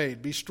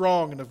dismayed. Be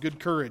strong and of good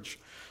courage,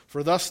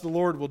 for thus the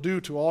Lord will do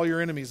to all your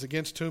enemies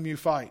against whom you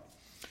fight."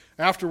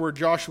 Afterward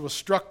Joshua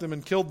struck them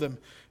and killed them,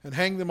 and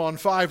hanged them on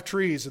 5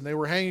 trees, and they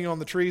were hanging on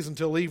the trees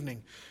until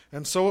evening.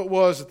 And so it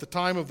was at the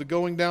time of the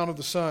going down of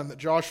the sun that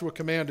Joshua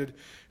commanded,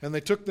 and they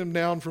took them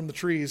down from the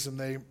trees, and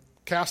they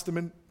cast them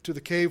into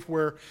the cave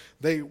where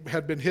they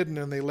had been hidden,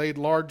 and they laid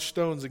large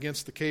stones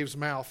against the cave's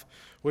mouth,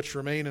 which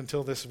remain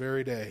until this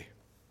very day.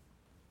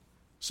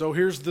 So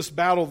here's this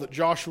battle that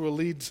Joshua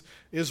leads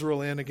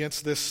Israel in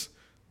against this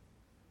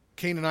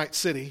Canaanite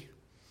city,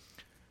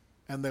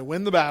 and they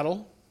win the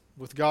battle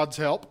with God's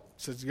help,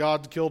 since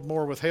God killed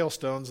more with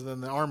hailstones than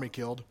the army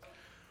killed.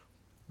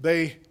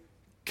 They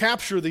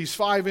capture these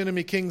 5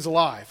 enemy kings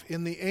alive.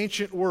 In the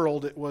ancient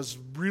world, it was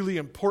really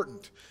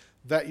important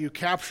that you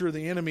capture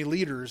the enemy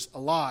leaders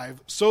alive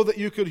so that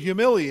you could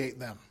humiliate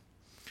them.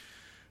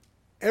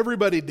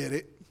 Everybody did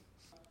it.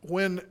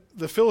 When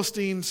the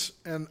Philistines,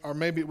 or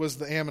maybe it was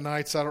the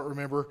Ammonites, I don't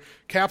remember,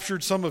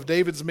 captured some of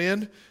David's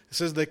men, it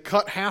says they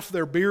cut half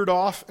their beard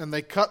off, and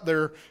they cut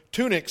their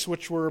tunics,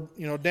 which were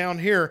down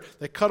here,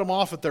 they cut them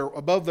off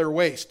above their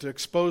waist to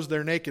expose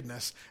their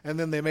nakedness, and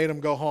then they made them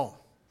go home.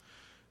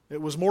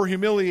 It was more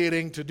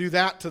humiliating to do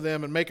that to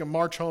them and make them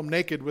march home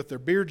naked with their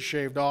beards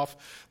shaved off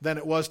than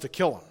it was to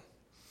kill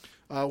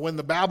them. When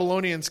the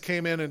Babylonians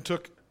came in and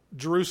took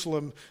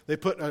Jerusalem, they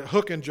put a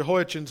hook in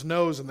Jehoiachin's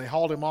nose and they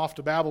hauled him off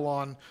to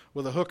Babylon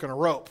with a hook and a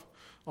rope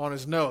on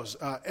his nose.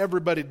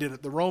 Everybody did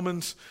it. The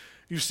Romans,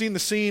 you've seen the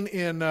scene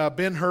in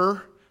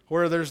Ben-Hur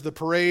where there's the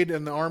parade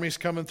and the army's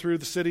coming through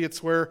the city.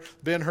 It's where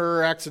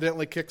Ben-Hur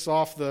accidentally kicks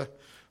off the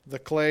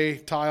clay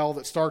tile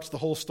that starts the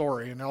whole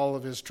story and all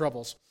of his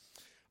troubles.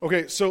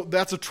 Okay, so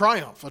that's a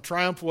triumph. A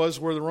triumph was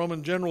where the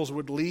Roman generals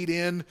would lead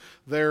in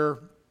their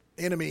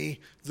enemy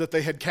that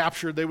they had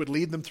captured. They would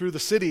lead them through the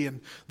city,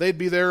 and they'd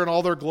be there in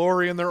all their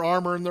glory and their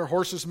armor and their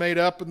horses made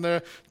up, and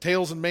their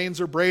tails and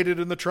manes are braided,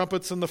 and the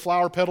trumpets and the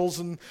flower petals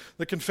and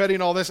the confetti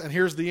and all this. And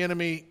here's the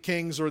enemy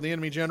kings or the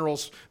enemy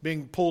generals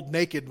being pulled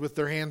naked with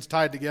their hands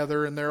tied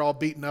together, and they're all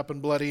beaten up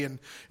and bloody. And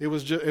it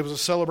was a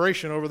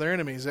celebration over their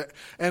enemies.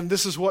 And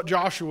this is what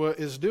Joshua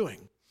is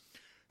doing.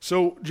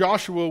 So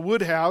Joshua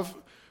would have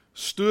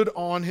stood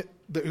on,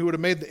 who would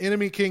have made the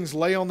enemy kings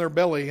lay on their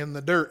belly in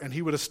the dirt, and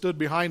he would have stood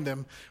behind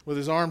them with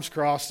his arms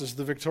crossed as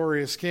the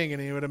victorious king,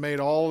 and he would have made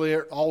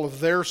all of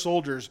their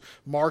soldiers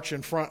march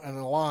in front in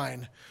a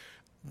line,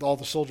 all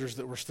the soldiers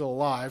that were still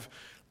alive,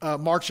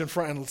 march in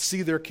front and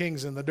see their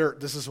kings in the dirt.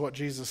 This is what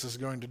Jesus is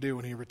going to do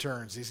when he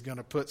returns. He's going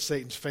to put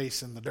Satan's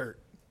face in the dirt.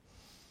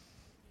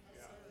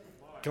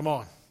 Come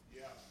on.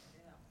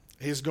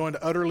 He's going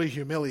to utterly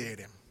humiliate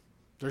him.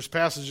 There's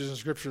passages in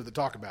Scripture that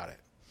talk about it.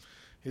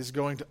 He's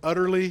going to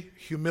utterly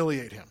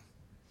humiliate him.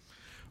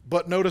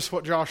 But notice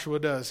what Joshua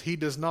does. He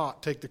does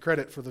not take the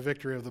credit for the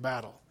victory of the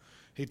battle.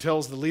 He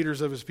tells the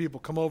leaders of his people,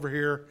 come over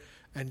here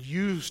and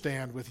you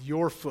stand with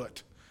your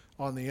foot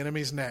on the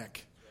enemy's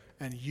neck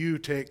and you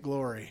take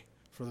glory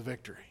for the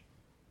victory.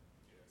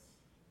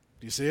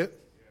 Do you see it?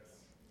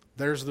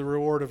 There's the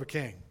reward of a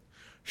king.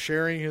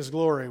 Sharing his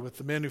glory with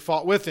the men who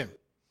fought with him.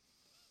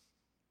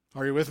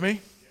 Are you with me?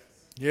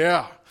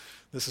 Yeah.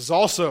 This is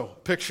also a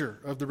picture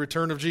of the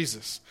return of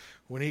Jesus.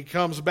 When he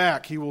comes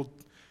back, he will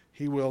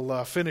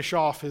finish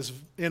off his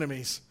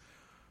enemies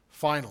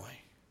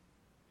finally,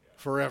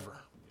 forever.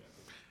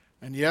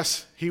 And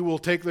yes, he will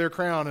take their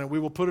crown and we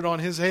will put it on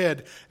his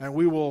head and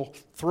we will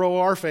throw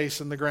our face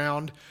in the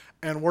ground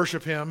and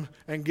worship him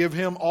and give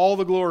him all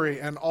the glory,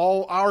 and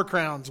all our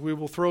crowns we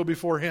will throw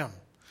before him.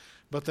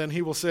 But then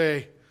he will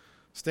say,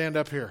 stand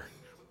up here.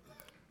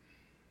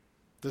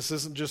 This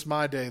isn't just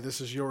my day, this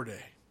is your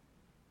day.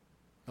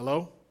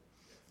 Hello?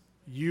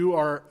 You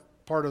are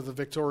part of the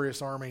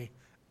victorious army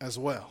as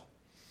well.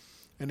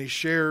 And he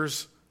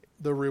shares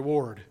the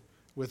reward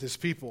with his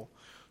people.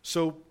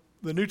 So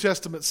the New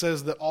Testament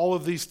says that all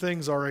of these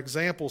things are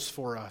examples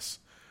for us.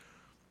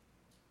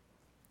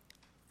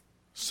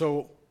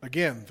 So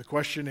again, the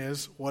question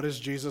is, what is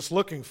Jesus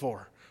looking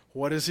for?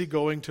 What is he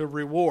going to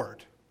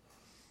reward?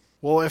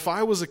 Well, if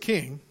I was a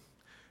king,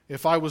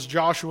 if I was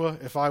Joshua,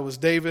 if I was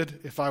David,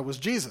 if I was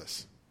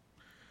Jesus,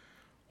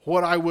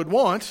 what I would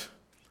want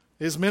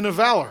is men of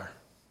valor.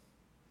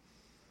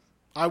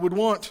 I would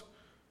want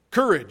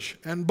courage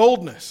and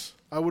boldness.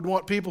 I would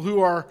want people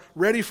who are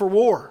ready for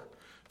war,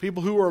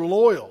 people who are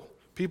loyal,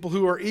 people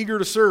who are eager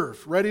to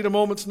serve, ready at a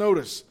moment's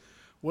notice,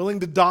 willing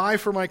to die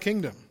for my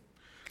kingdom.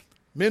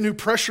 Men who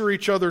pressure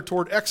each other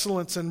toward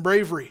excellence and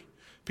bravery,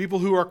 people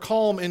who are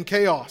calm in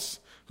chaos,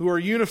 who are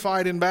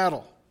unified in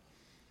battle.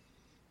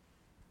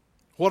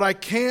 What I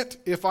can't,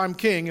 if I'm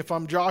king, if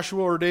I'm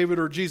Joshua or David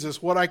or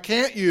Jesus, what I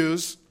can't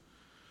use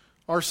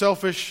are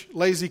selfish,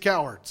 lazy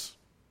cowards.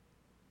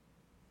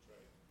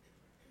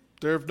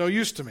 They're of no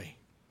use to me.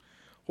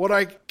 What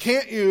I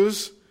can't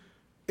use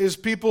is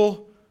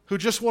people who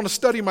just want to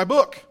study my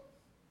book.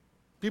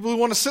 People who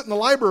want to sit in the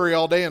library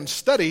all day and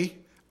study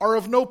are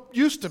of no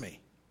use to me.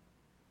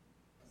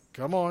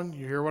 Come on,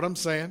 you hear what I'm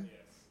saying?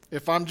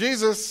 If I'm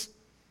Jesus,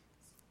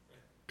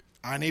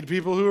 I need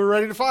people who are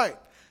ready to fight.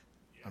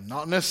 I'm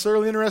not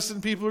necessarily interested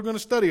in people who are going to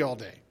study all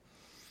day.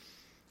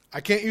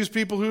 I can't use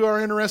people who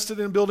are interested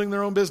in building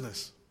their own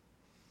business.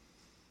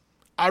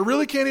 I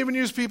really can't even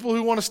use people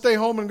who want to stay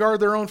home and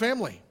guard their own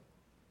family.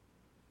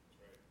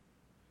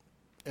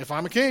 If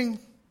I'm a king,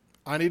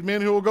 I need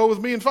men who will go with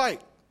me and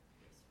fight.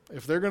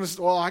 If they're going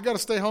to, I got to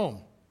stay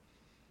home,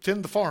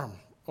 tend the farm,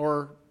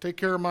 or take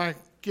care of my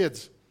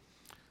kids.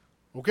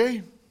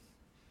 Okay?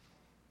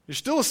 You're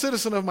still a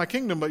citizen of my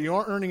kingdom, but you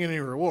aren't earning any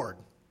reward.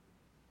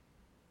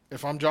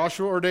 If I'm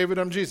Joshua or David,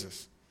 I'm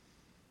Jesus.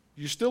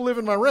 You still live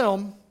in my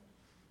realm.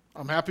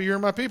 I'm happy you're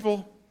my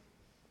people,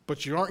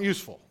 but you aren't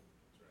useful.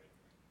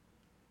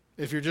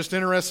 If you're just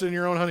interested in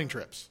your own hunting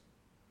trips,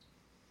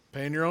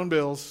 paying your own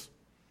bills,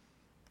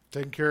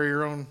 taking care of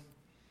your own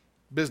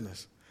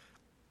business.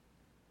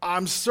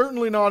 I'm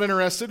certainly not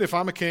interested, if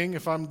I'm a king,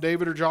 if I'm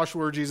David or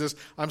Joshua or Jesus,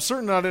 I'm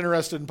certainly not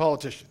interested in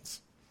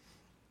politicians.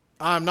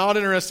 I'm not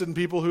interested in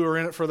people who are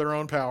in it for their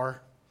own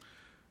power,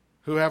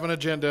 who have an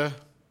agenda,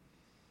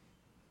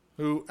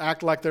 who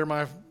act like they're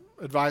my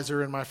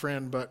advisor and my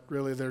friend, but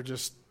really they're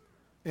just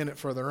in it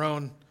for their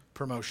own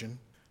promotion.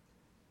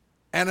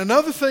 And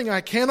another thing I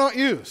cannot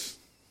use,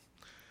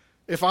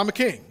 if I'm a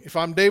king, if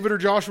I'm David or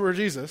Joshua or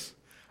Jesus,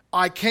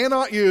 I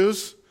cannot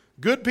use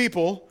good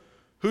people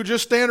who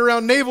just stand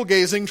around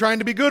navel-gazing trying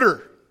to be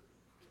gooder.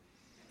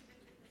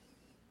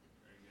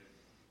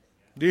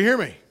 Do you hear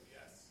me?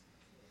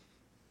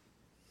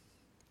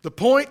 The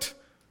point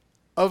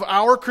of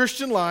our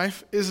Christian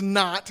life is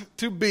not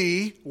to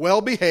be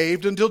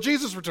well-behaved until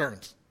Jesus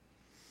returns.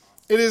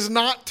 It is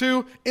not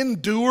to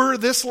endure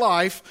this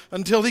life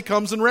until he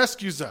comes and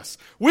rescues us.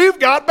 We've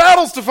got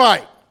battles to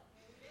fight.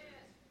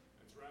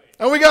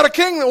 And we got a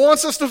king that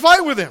wants us to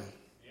fight with him.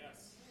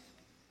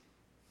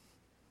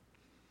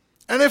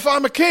 And if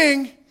I'm a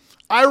king,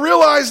 I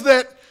realize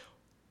that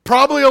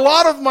probably a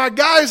lot of my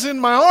guys in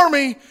my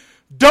army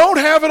don't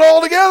have it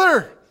all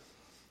together.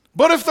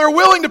 But if they're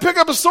willing to pick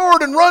up a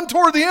sword and run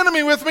toward the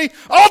enemy with me,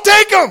 I'll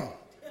take them.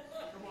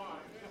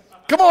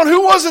 Come on,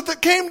 who was it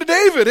that came to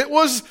David? It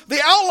was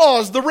the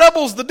outlaws, the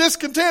rebels, the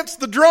discontents,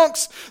 the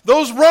drunks,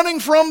 those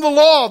running from the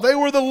law. They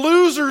were the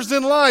losers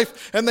in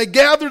life, and they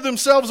gathered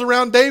themselves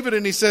around David,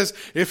 and he says,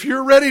 if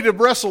you're ready to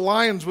wrestle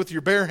lions with your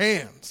bare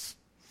hands,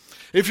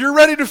 if you're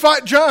ready to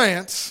fight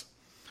giants,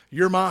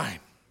 you're mine.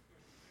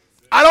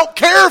 I don't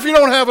care if you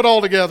don't have it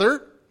all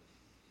together.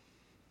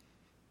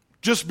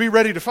 Just be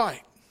ready to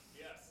fight.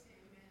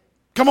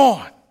 Come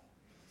on.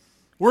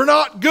 We're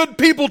not good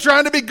people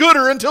trying to be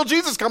gooder until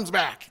Jesus comes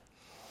back.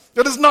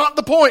 That is not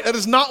the point. That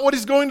is not what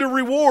he's going to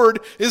reward,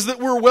 is that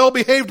we're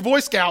well-behaved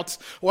Boy Scouts.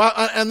 Well,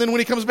 and then when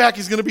he comes back,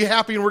 he's going to be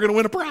happy and we're going to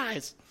win a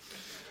prize.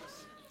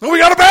 And we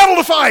got a battle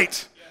to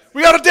fight.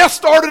 We got a Death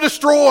Star to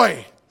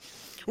destroy.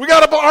 We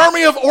got an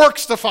army of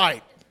orcs to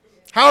fight.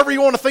 However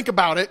you want to think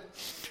about it.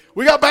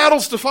 We got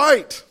battles to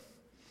fight.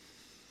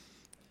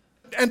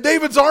 And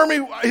David's army,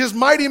 his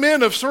mighty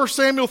men of 1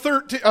 Samuel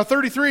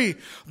 33,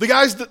 the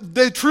guys that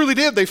they truly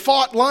did. They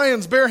fought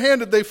lions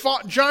barehanded. They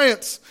fought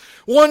giants.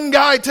 One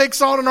guy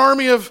takes on an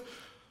army of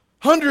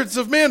hundreds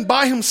of men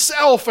by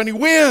himself and he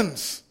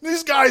wins.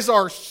 These guys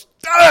are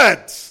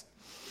studs.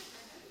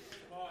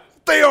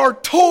 They are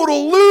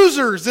total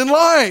losers in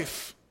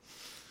life.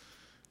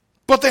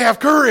 But they have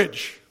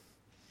courage.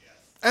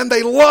 And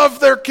they love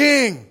their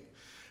king.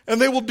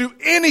 And they will do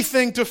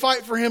anything to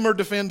fight for him or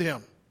defend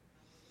him.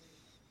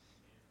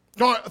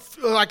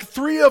 Like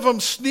 3 of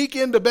them sneak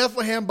into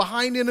Bethlehem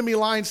behind enemy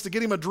lines to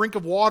get him a drink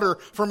of water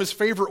from his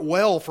favorite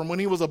well from when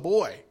he was a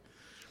boy.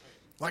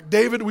 Like,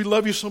 David, we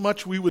love you so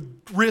much we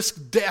would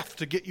risk death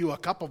to get you a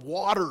cup of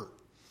water.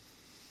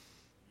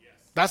 Yes.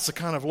 That's the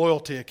kind of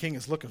loyalty a king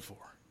is looking for.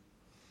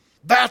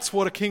 That's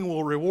what a king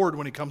will reward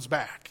when he comes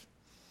back.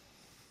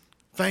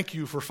 Thank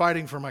you for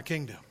fighting for my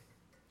kingdom.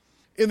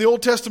 In the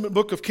Old Testament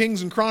book of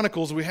Kings and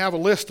Chronicles, we have a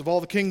list of all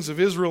the kings of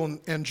Israel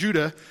and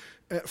Judah.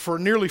 For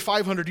nearly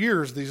 500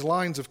 years, these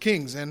lines of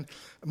kings, and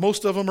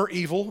most of them are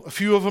evil, a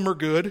few of them are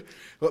good.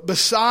 But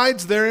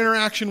besides their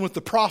interaction with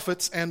the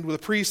prophets and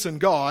with the priests and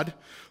God,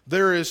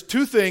 there is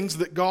 2 things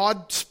that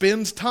God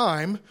spends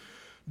time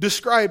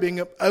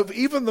describing of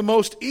even the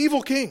most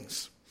evil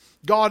kings.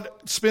 God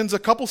spends a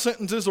couple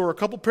sentences or a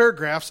couple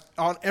paragraphs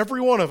on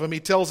every one of them. He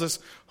tells us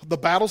the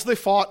battles they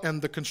fought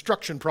and the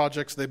construction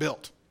projects they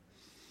built.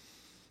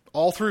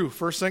 All through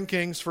 1st, 2nd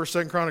Kings,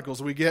 1st, 2nd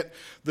Chronicles, we get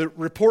the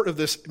report of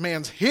this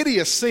man's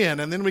hideous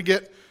sin, and then we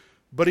get,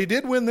 but he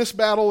did win this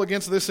battle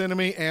against this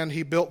enemy, and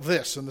he built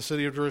this in the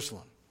city of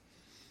Jerusalem.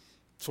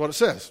 That's what it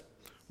says.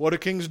 What do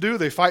kings do?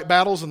 They fight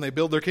battles and they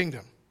build their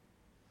kingdom.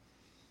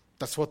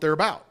 That's what they're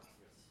about.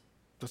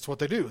 That's what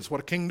they do. It's what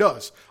a king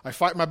does. I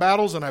fight my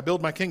battles and I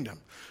build my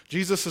kingdom.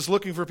 Jesus is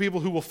looking for people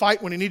who will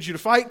fight when he needs you to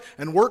fight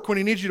and work when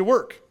he needs you to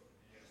work.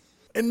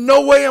 In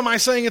no way am I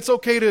saying it's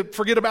okay to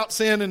forget about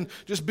sin and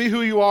just be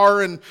who you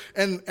are and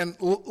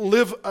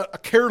live a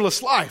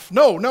careless life.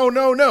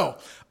 No.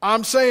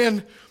 I'm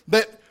saying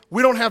that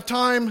we don't have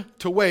time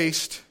to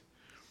waste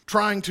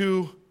trying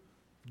to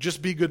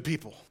just be good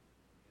people.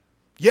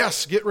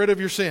 Yes, get rid of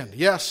your sin.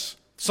 Yes,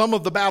 some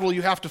of the battle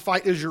you have to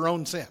fight is your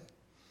own sin.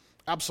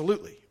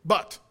 Absolutely.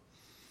 But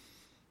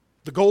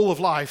the goal of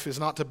life is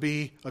not to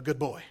be a good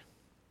boy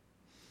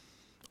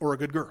or a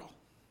good girl.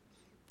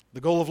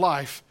 The goal of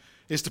life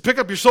is to pick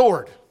up your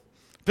sword,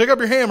 pick up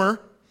your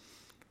hammer,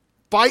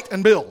 fight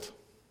and build.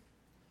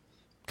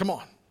 Come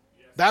on.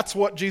 That's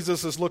what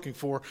Jesus is looking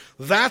for.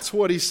 That's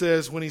what he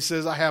says when he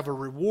says, I have a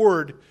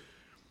reward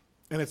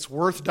and it's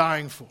worth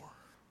dying for.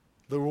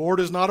 The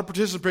reward is not a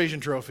participation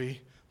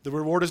trophy. The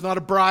reward is not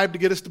a bribe to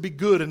get us to be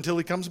good until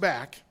he comes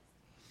back.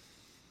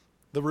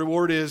 The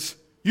reward is,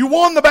 you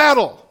won the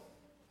battle.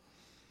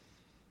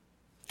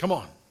 Come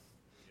on.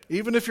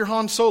 Even if you're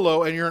Han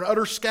Solo and you're an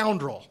utter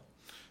scoundrel,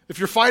 if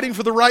you're fighting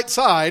for the right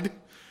side,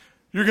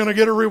 you're going to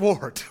get a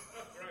reward.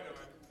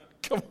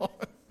 Come on.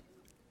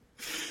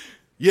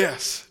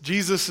 Yes,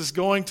 Jesus is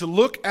going to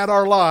look at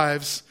our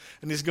lives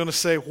and he's going to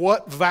say,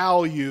 what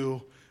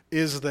value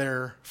is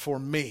there for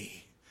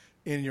me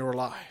in your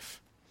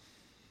life?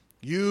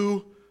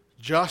 You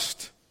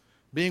just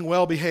being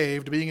well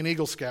behaved, being an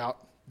Eagle Scout,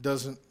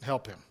 doesn't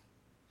help him.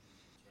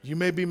 You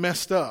may be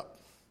messed up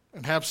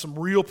and have some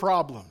real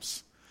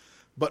problems,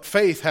 but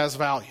faith has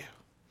value.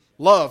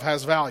 Love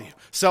has value.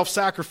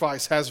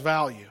 Self-sacrifice has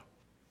value.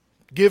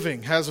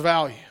 Giving has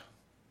value.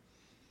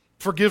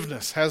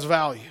 Forgiveness has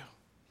value.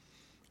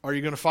 Are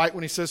you going to fight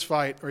when he says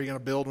fight, or are you going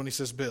to build when he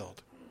says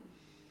build?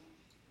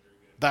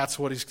 That's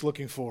what he's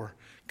looking for,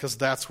 because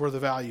that's where the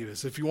value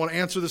is. If you want to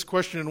answer this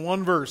question in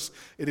one verse,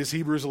 it is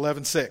Hebrews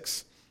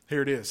 11:6.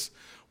 Here it is.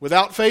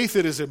 Without faith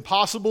it is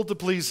impossible to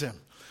please him.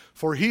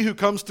 For he who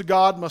comes to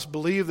God must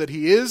believe that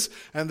he is,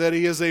 and that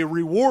he is a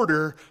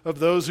rewarder of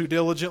those who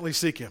diligently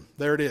seek him.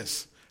 There it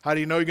is. How do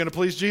you know you're going to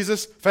please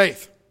Jesus?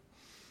 Faith.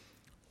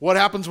 What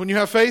happens when you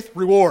have faith?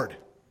 Reward.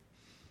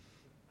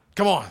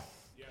 Come on.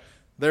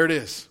 There it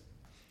is.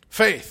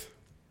 Faith.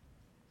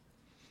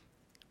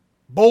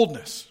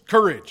 Boldness,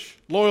 courage,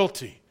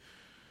 loyalty.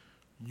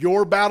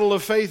 Your battle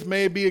of faith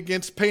may be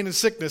against pain and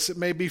sickness. It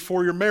may be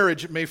for your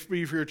marriage. It may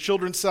be for your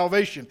children's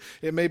salvation.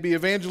 It may be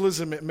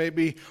evangelism. It may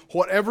be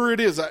whatever it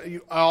is.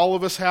 All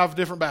of us have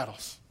different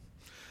battles.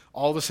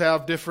 All of us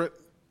have different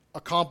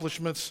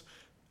accomplishments,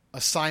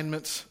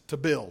 assignments to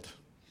build.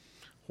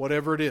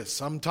 Whatever it is.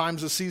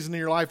 Sometimes the season of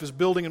your life is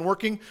building and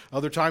working.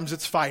 Other times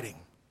it's fighting.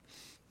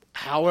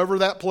 However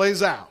that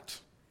plays out.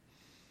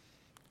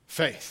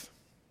 Faith.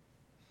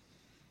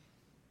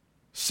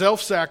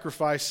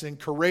 Self-sacrificing,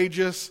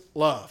 courageous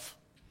love.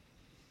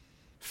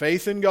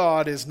 Faith in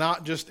God is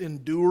not just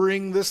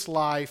enduring this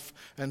life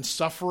and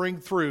suffering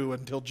through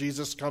until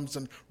Jesus comes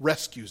and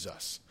rescues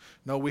us.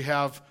 No, we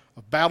have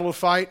a battle to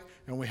fight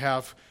and we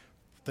have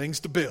things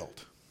to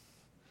build.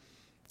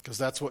 Because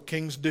that's what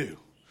kings do.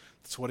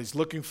 That's what he's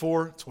looking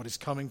for. It's what he's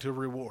coming to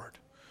reward.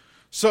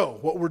 So,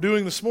 what we're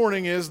doing this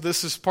morning is,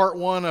 this is part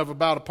 1 of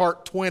about a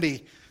part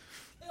 20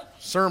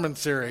 sermon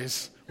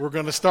series. We're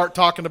going to start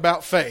talking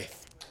about faith.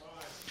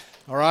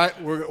 All right,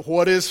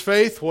 what is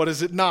faith? What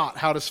is it not?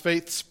 How does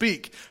faith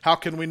speak? How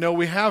can we know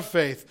we have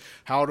faith?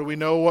 How do we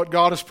know what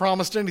God has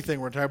promised anything?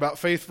 We're talking about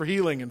faith for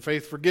healing and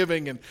faith for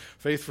giving and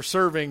faith for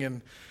serving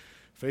and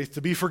faith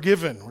to be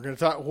forgiven. We're going to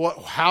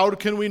talk, how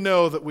can we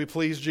know that we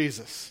please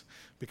Jesus?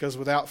 Because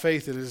without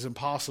faith, it is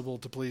impossible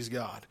to please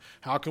God.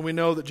 How can we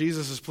know that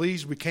Jesus is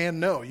pleased? We can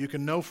know. You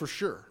can know for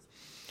sure.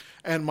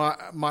 And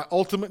my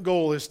ultimate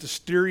goal is to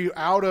steer you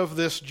out of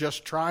this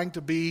just trying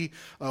to be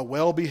a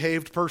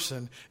well-behaved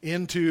person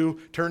into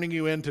turning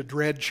you into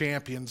dread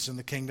champions in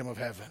the kingdom of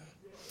heaven.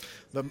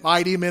 The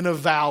mighty men of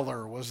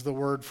valor was the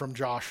word from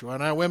Joshua.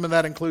 And women,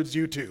 that includes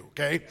you too,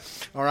 okay?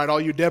 All right,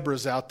 all you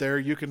Deborahs out there,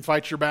 you can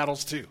fight your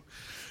battles too.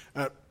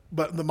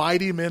 But the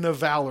mighty men of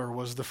valor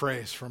was the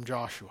phrase from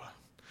Joshua.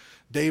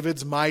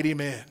 David's mighty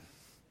men.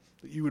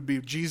 You would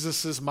be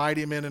Jesus'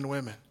 mighty men and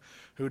women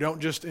who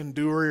don't just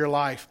endure your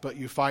life, but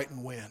you fight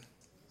and win.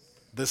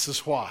 This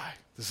is why.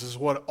 This is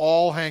what it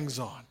all hangs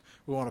on.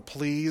 We want to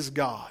please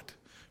God.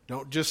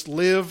 Don't just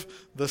live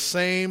the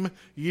same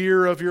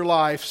year of your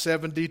life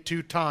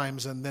 72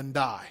 times and then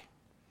die.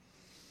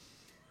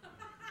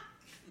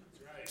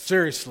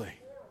 Seriously.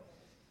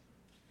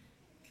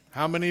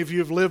 How many of you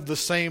have lived the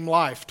same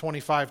life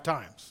 25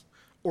 times?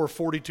 Or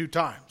 42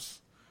 times?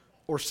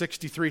 Or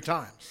 63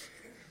 times?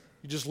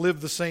 You just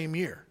lived the same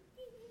year.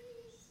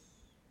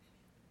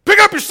 Pick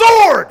up your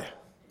sword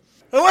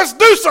and let's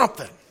do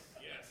something.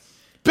 Yes.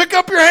 Pick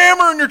up your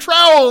hammer and your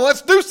trowel and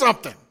let's do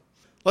something.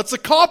 Let's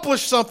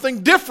accomplish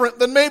something different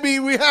than maybe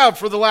we have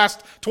for the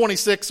last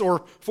 26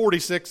 or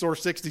 46 or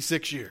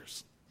 66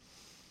 years.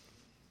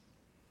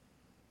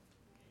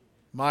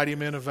 Mighty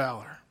men of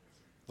valor.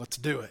 Let's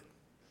do it.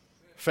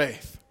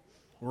 Faith.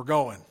 We're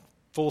going.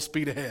 Full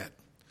speed ahead.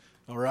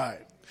 All right.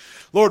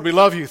 Lord, we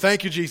love you.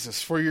 Thank you,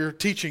 Jesus, for your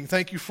teaching.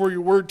 Thank you for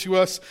your word to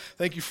us.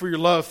 Thank you for your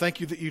love.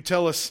 Thank you that you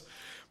tell us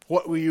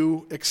what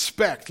you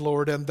expect,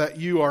 Lord, and that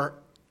you are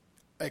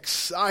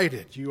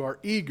excited, you are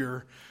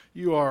eager,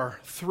 you are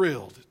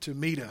thrilled to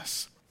meet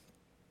us.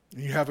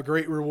 You have a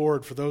great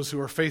reward for those who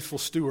are faithful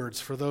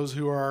stewards, for those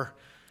who are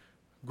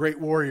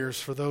great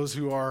warriors, for those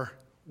who are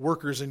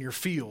workers in your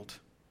field,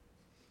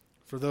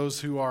 for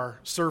those who are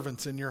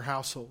servants in your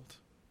household.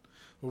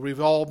 Lord,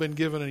 we've all been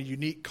given a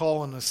unique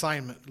call and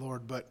assignment,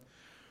 Lord, but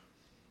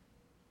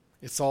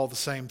it's all the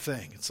same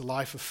thing. It's a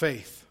life of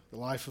faith. The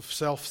life of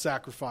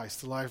self-sacrifice,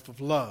 the life of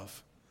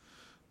love,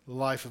 the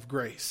life of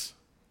grace.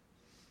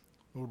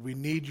 Lord, we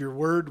need your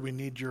word, we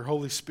need your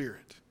Holy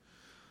Spirit,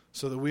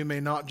 so that we may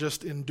not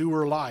just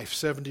endure life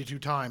 72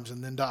 times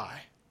and then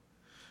die,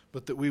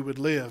 but that we would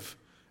live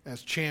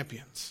as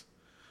champions,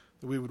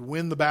 that we would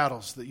win the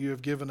battles that you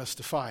have given us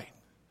to fight.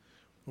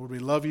 Lord, we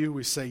love you.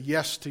 We say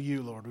yes to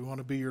you, Lord. We want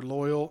to be your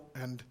loyal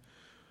and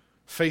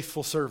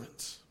faithful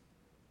servants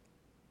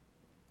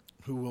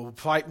who will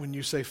fight when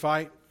you say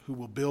fight, who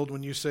will build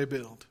when you say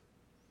build.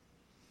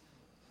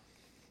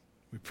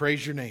 We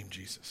praise your name,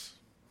 Jesus.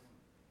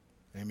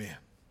 Amen.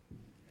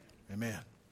 Amen.